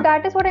 ठीक है ना?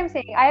 That is what I'm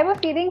saying. I have a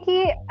feeling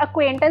कि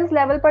acquaintance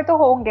level पर तो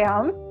होंगे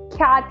हम.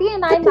 Kathy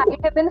and I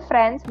might have been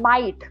friends,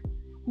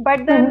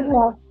 but then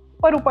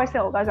ऊपर से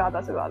होगा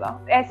ज़्यादा से ज़्यादा.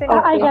 ऐसे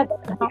I get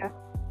it.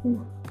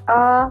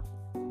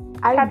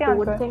 I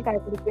don't think I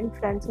would have been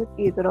friends with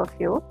either of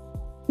you.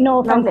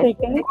 No, I'm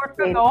taking.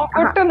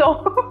 Good to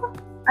know.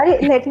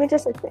 Let me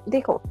just say,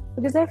 देखो,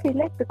 because I feel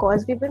like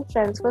because we've been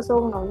friends for so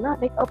long, na,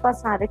 like our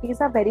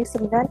personalities are very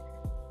similar,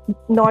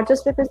 not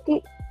just because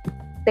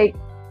like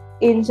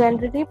in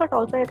generally, but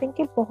also I think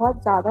कि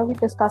बहुत ज़्यादा we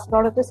discuss a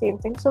lot of the same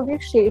things, so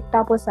we've shaped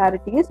our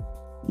personalities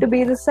to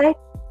be this like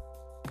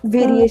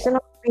variation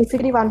of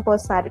basically one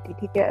personality,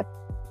 ठीक है?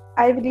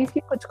 I believe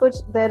कि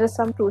कुछ there is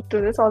some truth to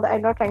this, although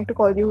I'm not trying to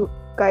call you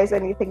guys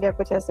anything या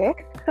कुछ ऐसे,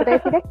 but I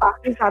feel like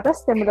काफी ज़्यादा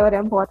similar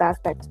हैं बहुत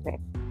aspects में,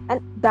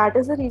 and that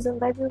is the reason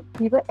that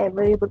we were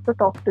ever able to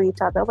talk to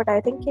each other. But I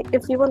think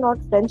if we were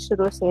not friends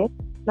शुरू से,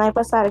 my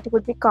personality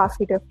would be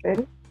काफी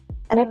different,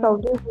 and I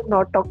probably would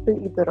not talk to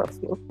either of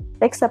you.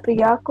 Like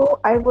Sapriya को,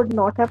 I would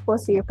not have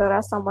perceived her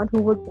as someone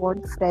who would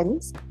want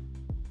friends.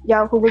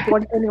 Yeah, who would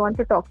want anyone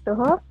to talk to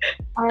her.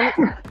 And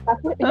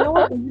you know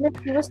what, even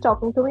if she was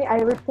talking to me, I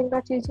would think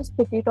that she's just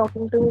pity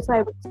talking to me, so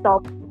I would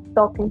stop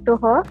talking to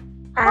her.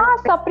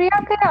 And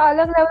Sapriya के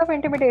अलग level of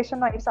intimidation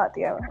vibes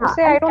आती है.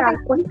 उससे I don't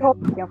think कोई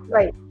होगा.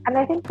 Right. And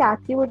I think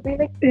Kathy would be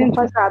like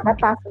बहुत ज़्यादा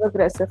passive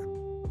aggressive.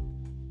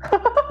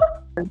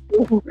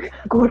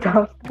 Go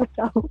down.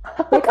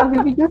 Like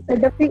अभी भी you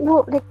said that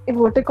वो like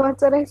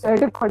emoticons and I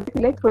started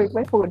constantly like throwing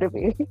my phone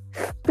away.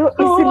 So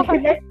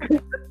इसलिए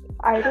like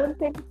I don't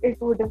think it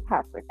would have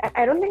happened.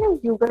 I don't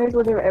think you guys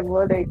would have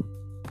ever like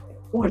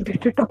wanted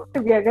to talk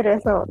to me अगर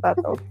ऐसा होता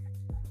तो. So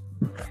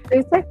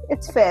it's like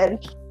it's fair.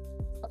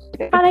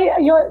 And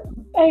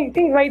I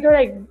think right, so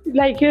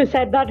like you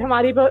said that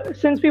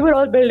since we were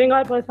all building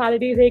our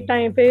personalities एक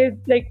time पे,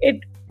 like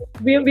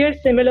we are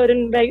similar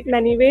in like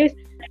many ways,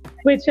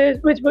 which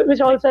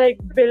also like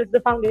builds the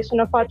foundation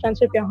of our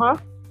friendship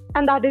यहाँ.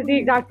 And that is the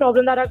exact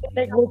problem that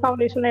like whole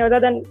foundation नहीं होता,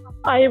 then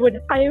I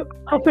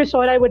for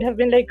sure I would have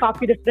been like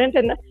काफी different,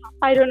 and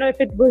I don't know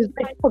if it was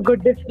like a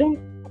good difference.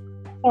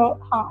 Oh,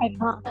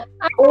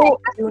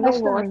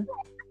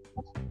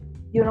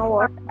 you know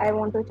what? I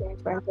want to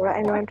change my थोड़ा.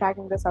 I know I'm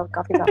tracking this out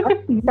काफी ज़्यादा.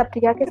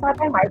 Sapriya के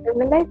साथ I might have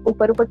been like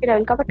ऊपर की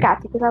level का, but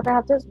Kathy के साथ I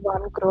have just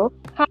one group,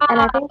 and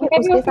I think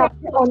उसके साथ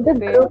on the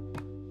group,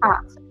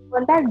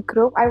 on that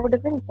group I would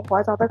have been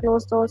बहुत ज़्यादा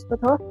close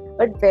with her,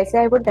 but वैसे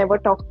I would never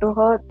talk to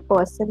her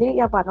personally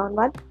या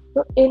one-on-one.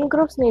 So in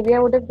groups maybe I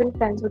would have been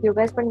friends with you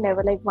guys, but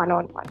never like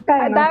one-on-one.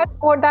 That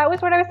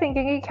was what I was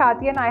thinking.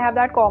 Kathy and I have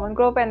that common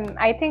group, and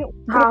I think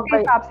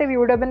we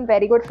would have been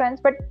very good friends,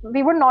 but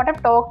we would not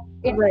have talked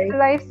in real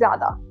life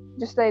ज़्यादा,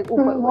 just like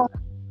ऊपर.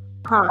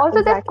 Also,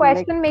 exactly, this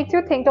question makes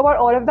you think about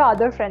all of the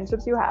other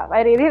friendships you have.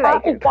 I really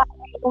like it.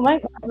 Oh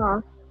my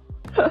god.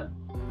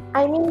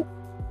 I mean,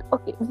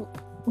 okay.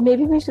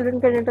 Maybe we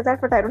shouldn't get into that,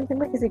 but I don't think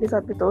मैं किसी के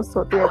साथ भी दोस्त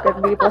होती है अगर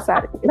मेरी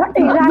personality.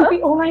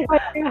 Exactly. Oh my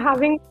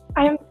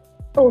god.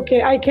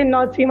 Okay, I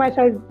cannot see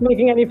myself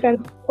making any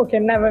friends. Okay,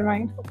 never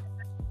mind.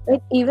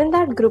 Like even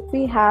that group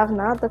we have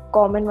now, the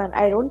common one,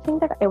 I don't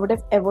think that I would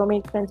have ever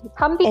made friends with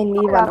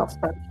any one of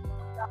them.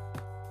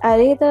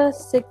 अरे the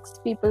 6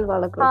 people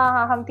वाला group.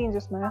 हाँ हम 3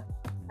 जिसमें हैं.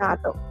 हाँ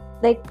तो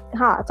like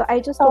हाँ so I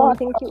just don't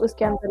think कि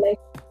उसके अंदर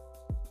like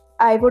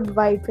I would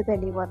vibe with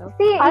anyone of.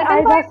 See,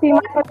 I just see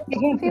myself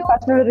taking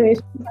professional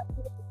relations.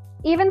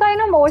 Even though I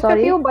know most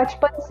Sorry? of you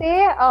बचपन से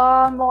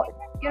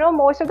you know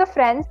most of the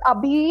friends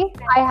abhi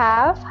I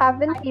have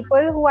been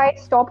people who I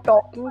stopped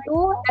talking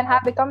to and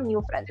have become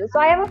new friends. So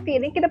I have a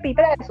feeling that the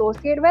people I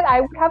associate with,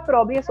 I would have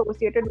probably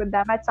associated with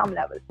them at some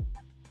level,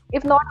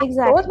 if not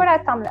Exactly. close, but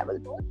at some level.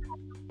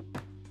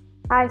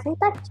 I think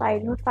that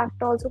childhood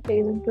factor also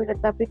plays into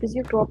it that because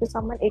you grow up with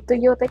someone. एक तो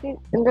ये होता है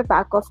कि in the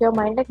back of your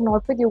mind, like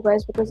not with you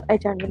guys because I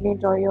genuinely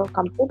enjoy your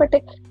company, but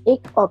like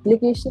एक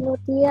obligation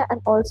होती है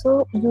and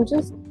also you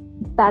just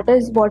that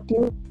is what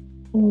you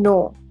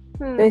know.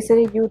 So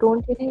इसलिए you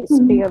don't really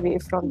stay away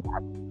from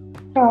that.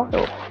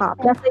 So हाँ,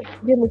 plus like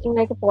we're making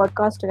like a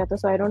podcast together,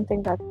 so I don't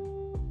think that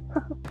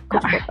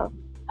कुछ होता.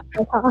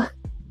 हाँ.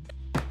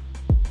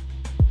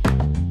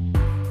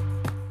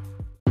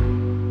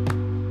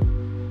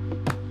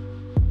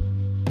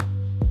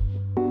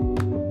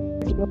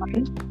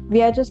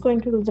 We are just going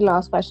to do the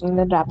last question and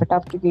then wrap it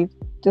up because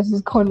this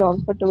has gone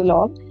on for too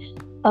long.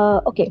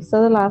 Okay,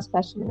 so the last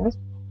question is,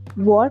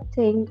 what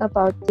thing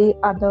about the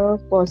other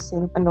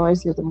person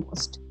annoys you the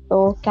most?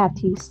 So,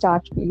 Kathy,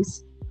 start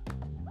please.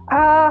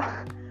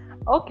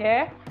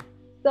 Okay.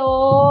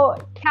 So,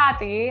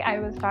 Kathy, I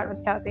will start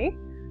with Kathy.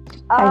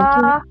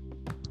 Thank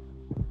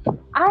you.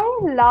 I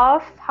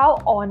love how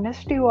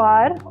honest you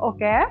are,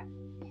 okay?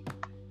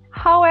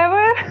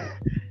 However,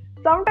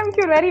 sometimes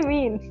you're very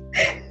mean.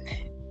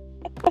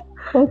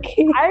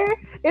 Okay.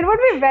 It would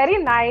be very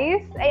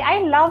nice. I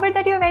love it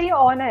that you're very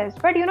honest,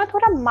 but you know,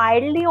 thoda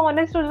mildly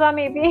honest ho ja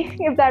maybe,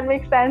 if that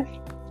makes sense.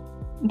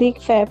 The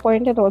fair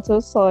point, and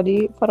also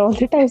sorry for all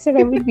the times that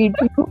I will beat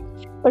you,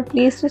 but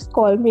please just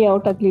call me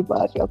out अगली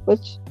बार या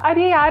कुछ.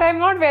 Arey yaar, I'm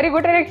not very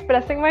good at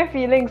expressing my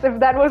feelings. If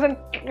that wasn't,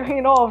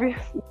 you know,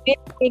 obvious.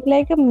 Make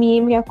like a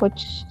meme या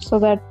कुछ so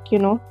that you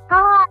know.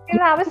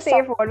 We'll have a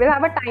safe word. We'll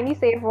have a tiny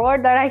safe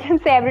word that I can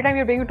say every time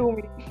you're being too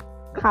mean.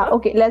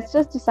 Okay, let's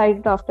just decide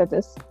it after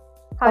this.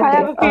 I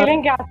have a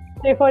feeling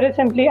Kathy's for is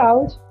simply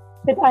out.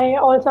 But I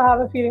also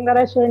have a feeling that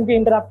I shouldn't be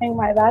interrupting.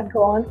 My bad.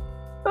 Go on.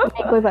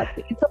 कोई बात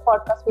नहीं. It's a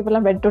podcast. People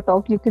are meant to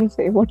talk. You can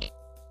say what.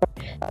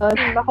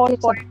 The whole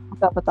point.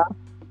 बता.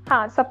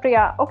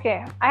 Sapriya. Okay,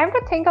 I have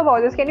to think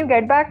about this. Can you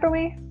get back to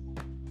me?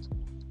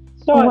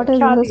 So, What is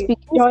the Kathy,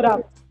 speaking? you're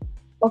up.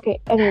 Okay.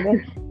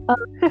 Anyway,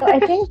 so I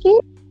think कि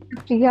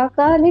Priya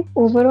का like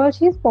overall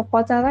she is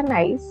बहुत ज़्यादा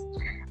nice.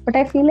 But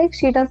I feel like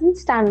she doesn't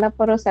stand up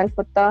for herself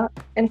उतना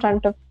in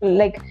front of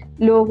like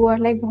लोग who are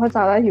like बहुत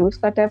ज़्यादा use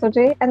करते हैं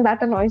तुझे and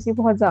that annoys you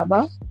बहुत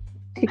ज़्यादा.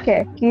 ठीक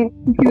है कि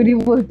क्यों नहीं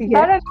बोलती है.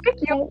 That is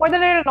like you more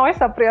than it annoys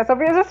Sapriya.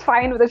 Sapriya is just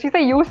fine with it. She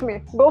said, "Use me.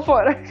 Go for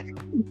it."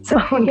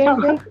 So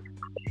like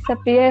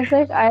Sapriya is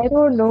like I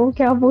don't know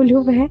क्या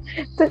बोलूँ मैं.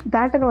 So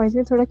that annoys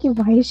me थोड़ा कि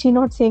why is she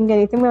not saying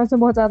anything. मैं उससे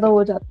बहुत ज़्यादा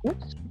हो जाती हूँ.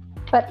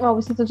 But मैं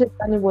obviously तुझे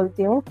इतना नहीं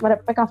बोलती हूँ.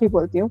 मैं काफी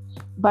बोलती हूँ.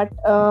 But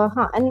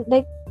हाँ and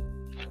like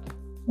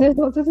there's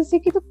also this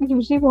कि तो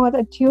usually बहुत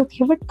अच्छी होती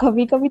है but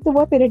कभी-कभी तो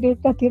बहुत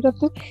irritate करती है जब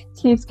तू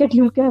sleep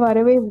schedule के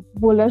बारे में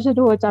बोलना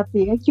शुरू हो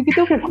जाती है क्योंकि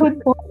तो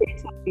खुद बहुत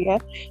तेज होती है.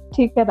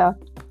 ठीक है ना.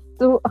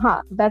 तो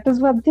हाँ that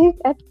is one thing.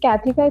 And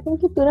Kathy का I think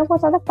कि तूने बहुत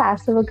ज़्यादा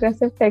passive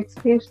aggressive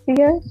text भेजती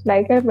है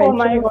like I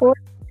mentioned before.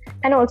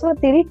 And also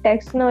तेरी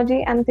text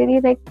energy and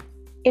तेरी like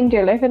in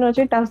real life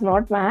energy does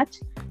not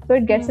match. So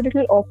it gets a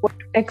little awkward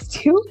to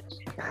text you.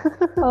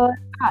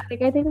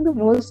 Like I think the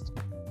most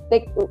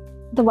like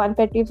the one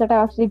pet peeve that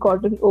I've actually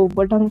gotten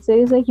over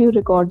is like you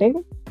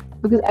recording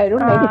because I don't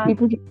like it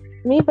people get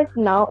me, but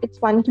now it's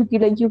fun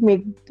because like you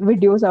make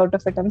videos out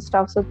of it and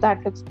stuff, so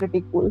that looks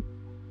pretty cool.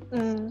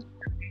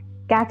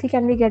 Kathy,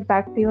 can we get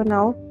back to you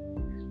now?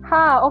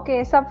 Okay.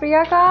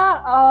 Sapriya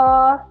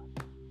ka,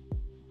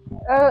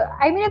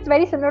 I mean it's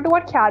very similar to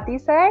what Khyati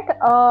said.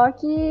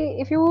 Ki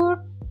if you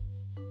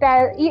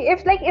tell,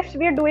 if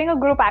we are doing a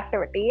group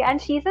activity and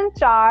she's in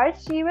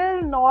charge, she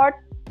will not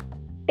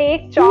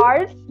take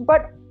charge,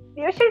 but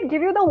she'll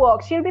give you the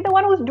work. She'll be the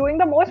one who's doing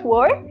the most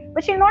work,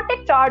 but she'll not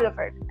take charge of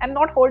it and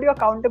not hold you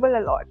accountable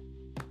a lot.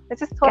 It's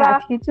just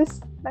Kathy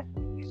just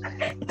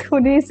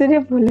तूने इसलिए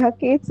बोला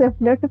कि it's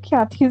similar to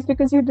Kathy's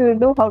because you didn't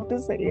know how to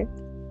say it.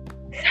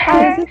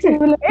 It is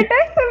similar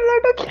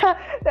to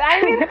Kathy.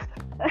 I mean,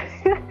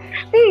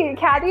 see,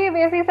 Kathy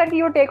basically said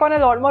you take on a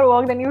lot more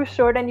work than you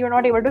should, and you're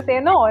not able to say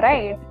no,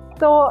 right?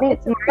 So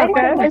it's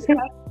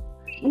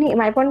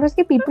my point was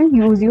that people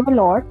use you a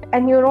lot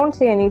and you don't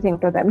say anything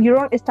to them. You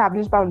don't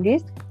establish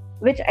boundaries,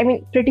 which I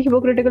mean, pretty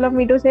hypocritical of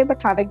me to say,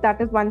 but like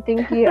that is one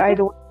thing I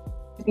don't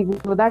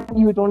do that.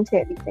 You don't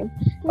say anything.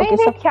 Okay,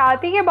 so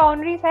Khyati ke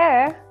boundaries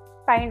hai,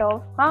 kind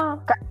of.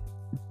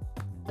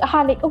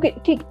 Like okay,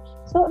 ठीक.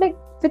 So like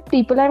with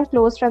people I'm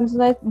close friends,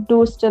 I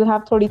do still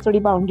have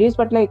थोड़ी boundaries,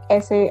 but like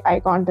ऐसे I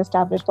can't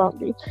establish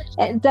boundaries.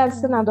 And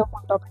that's another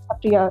topic.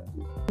 Sapriya,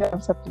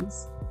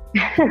 please.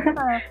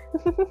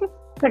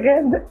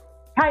 Again,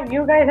 thank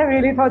you guys. I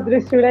really thought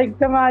this too. Like,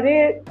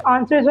 तुम्हारे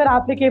answers were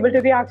applicable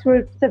to the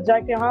actual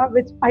subject,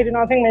 which I do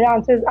not think my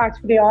answers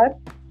actually are.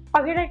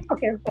 Okay,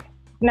 okay,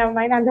 never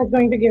mind. I'm just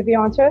going to give the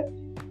answer.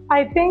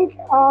 I think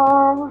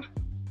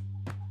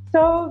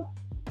so.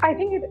 I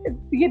think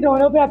ये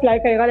दोनों पे apply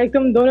करेगा. Like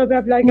तुम दोनों पे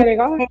apply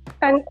करेगा.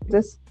 And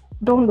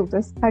don't do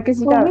this. हर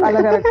किसी का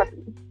अलग-अलग.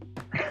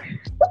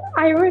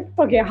 I would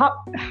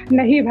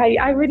नहीं भाई.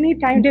 I would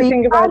need time to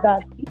think about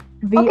that.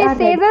 Okay,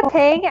 say the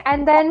thing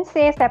and then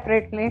say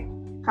separately.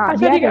 I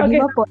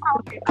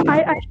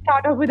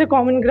start off with a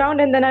common ground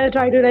and then I'll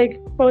try to like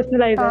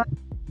personalize it.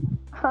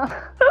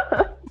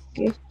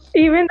 Okay.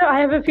 Even though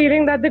I have a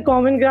feeling that the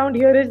common ground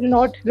here is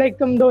not like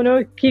tum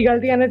dono ki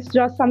galti and it's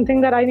just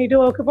something that I need to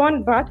work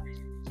upon, but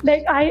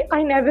like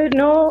I never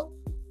know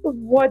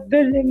what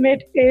the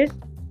limit is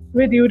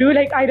with you two.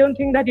 Like I don't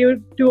think that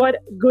you two are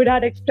good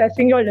at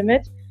expressing your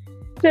limits.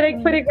 So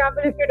like for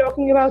example, if you're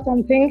talking about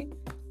something,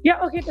 yeah,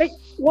 okay, like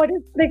what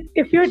is like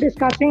if you're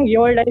discussing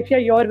your life,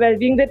 your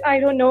well-being, then I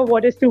don't know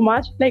what is too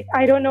much. Like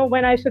I don't know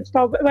when I should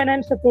stop, when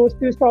I'm supposed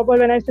to stop, or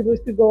when I'm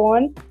supposed to go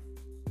on.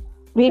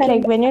 Wait,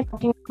 like when you're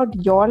talking about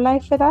your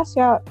life with us,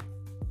 yeah.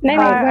 When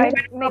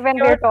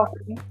we're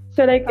talking.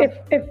 So like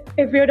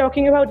if you're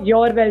talking about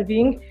your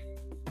well-being,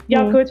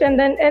 yeah, coach, and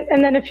then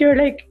if you're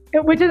like,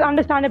 which is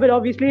understandable,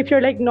 obviously, if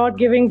you're like not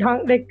giving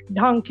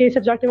dhang ke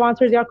subjective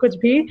answers, yeah, kuch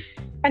bhi,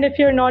 and if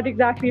you're not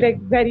exactly like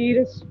very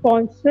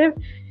responsive,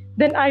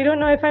 then I don't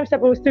know if I'm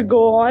supposed to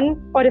go on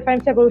or if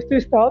I'm supposed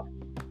to stop,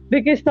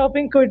 because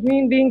stopping could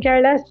mean being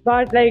careless,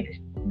 but like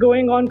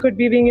going on could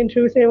be being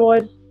intrusive,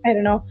 or I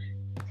don't know.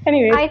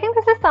 Anyway, I think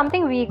this is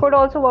something we could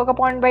also work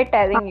upon by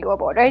telling you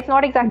about it. It's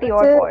not exactly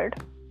your fault.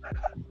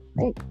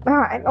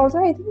 And also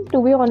I think,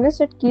 to be honest,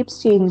 it keeps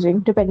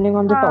changing depending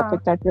on the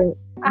topic that you're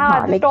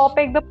the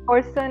topic, the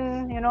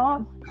person,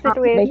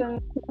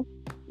 situation.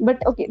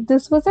 But okay,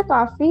 this was a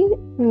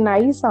काफी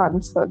nice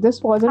answer.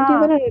 This wasn't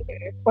even a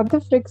what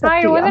the frick.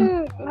 It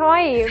wasn't.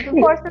 Personalized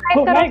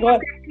my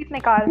God.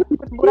 निकाल.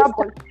 कुछ बुरा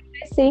बोल.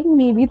 Saying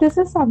maybe this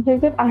is something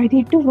that I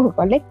need to work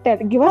on. Like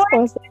give us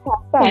personal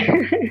feedback.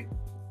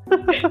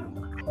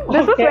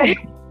 This is very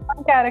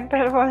fun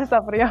character for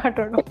Sapriya. I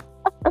don't know.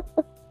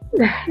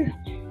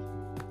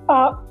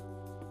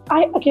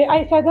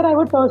 I said that I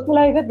would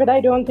personalize it, but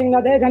I don't think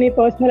that there's any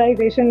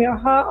personalization.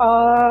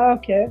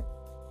 Okay.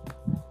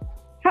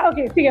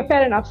 Okay, yeah,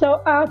 fair enough.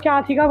 So,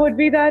 Kathika would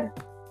be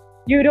that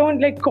you don't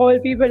like call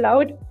people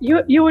out.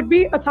 You would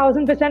be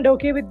 1,000%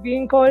 okay with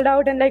being called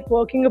out and like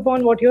working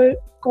upon what you're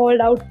called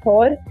out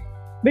for,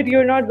 but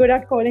you're not good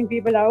at calling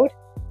people out.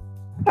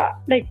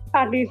 Like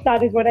at least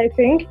that is what I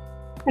think.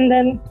 And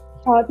then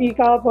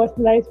Kathika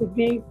personalized would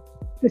be,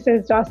 this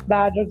is just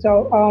bad.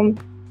 So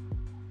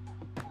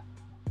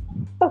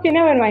okay,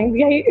 never mind.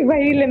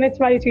 Very limits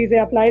वाली चीजें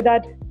apply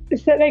that.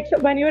 So, like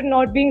when you're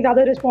not being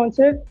ज़्यादा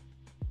responsive.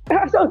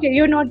 So, okay,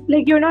 you're not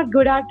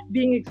good at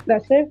being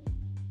expressive,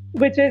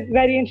 which is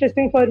very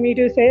interesting for me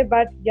to say,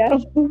 but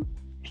yes.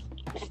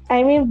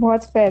 I mean,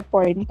 बहुत fair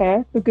point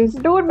है, because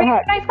dude, मेरे को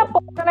इसका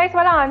personalized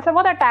वाला answer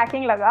बहुत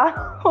attacking लगा.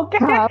 Okay,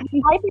 I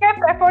think I've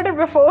preferred it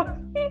before.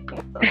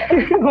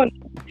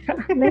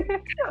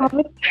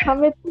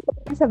 हमें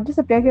सबसे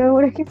सप्रिया क्या हो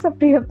रहा है कि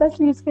सप्रिया अपना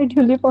स्लीप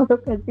स्केड्यूल ही फॉलो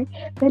करती.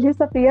 पहले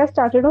सप्रिया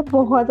स्टार्टेड ऑफ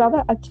बहुत ज्यादा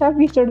अच्छा,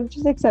 we should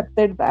just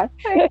accepted that.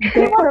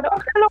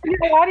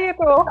 यार ये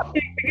तो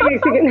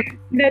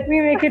let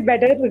me make it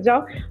better.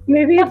 Rujao,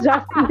 maybe it's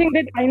just something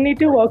that I need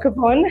to work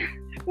upon.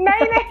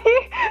 नहीं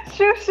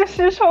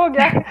शुश हो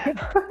गया.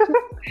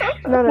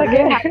 No,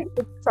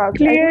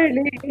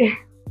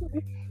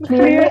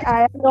 Clearly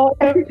a lot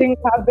of things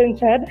have been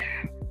said.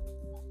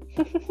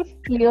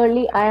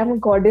 Clearly, I am a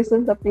goddess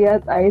in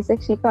Sapriya's eyes.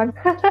 Like she can't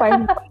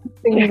find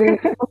single.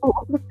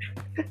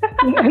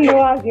 No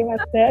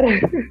argument there.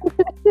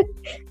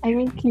 I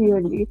mean,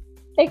 clearly.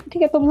 Like,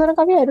 ठीक है, तुम दोनों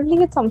का भी, I don't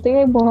think it's something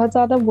like बहुत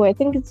ज़्यादा वो. I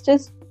think it's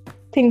just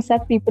things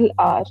that people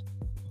are.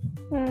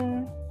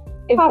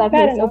 If that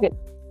makes okay.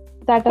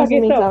 That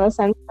doesn't make a lot of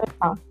sense.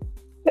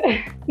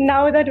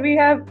 Now that we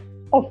have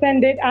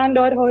offended and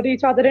or hurt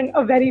each other in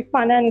a very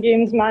fun and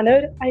games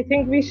manner, I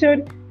think we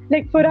should,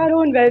 like for our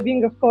own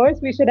well-being, of course,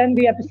 we should end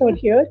the episode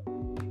here.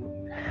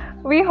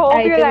 We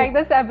hope you like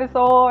this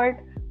episode,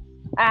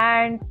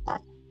 and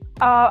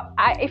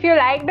if you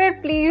liked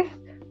it, please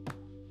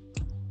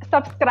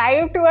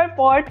subscribe to our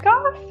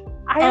podcast.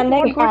 I am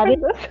not good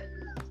at this.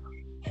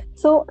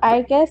 So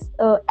I guess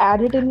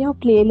add it in your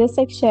playlist,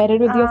 like share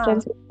it with your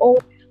friends. Oh,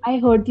 I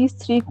heard these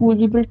 3 cool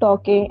people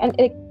talking, and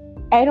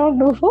I don't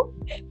know,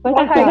 but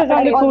this is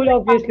only cool,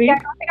 obviously.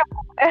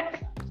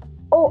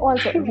 Oh,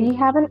 also we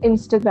have an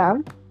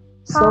Instagram,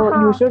 so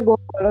you should go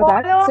follow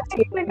that.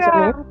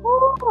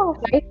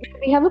 Like,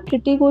 we have a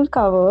pretty cool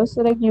cover,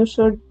 so like you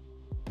should.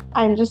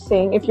 I'm just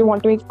saying, if you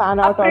want to make fan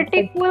art, a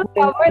pretty cool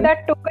cover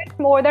that took us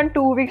more than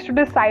 2 weeks to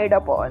decide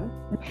upon,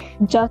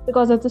 just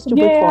because of the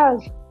stupid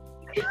font.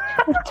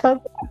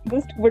 Just the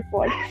stupid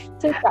font.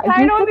 So, I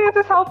know this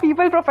is how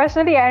people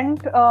professionally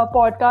end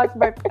podcasts,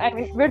 but I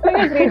mean, we're doing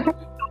a great job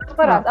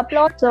for us.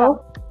 Applause. So,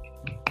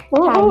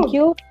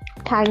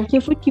 thank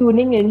you for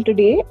tuning in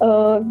today.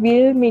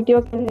 We'll meet you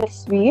again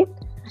next week,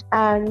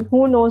 and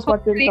who knows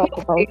what we'll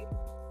talk about.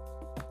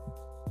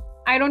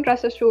 I don't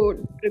trust us to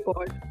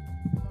record.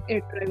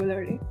 it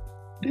regularly.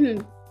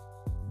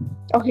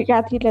 Okay,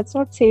 Kathy, let's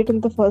not say it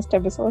in the first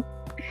episode.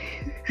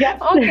 Yeah.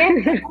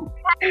 Okay.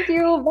 Thank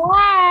you.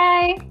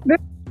 Bye.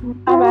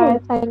 Bye bye.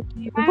 Thank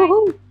you.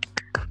 Bye.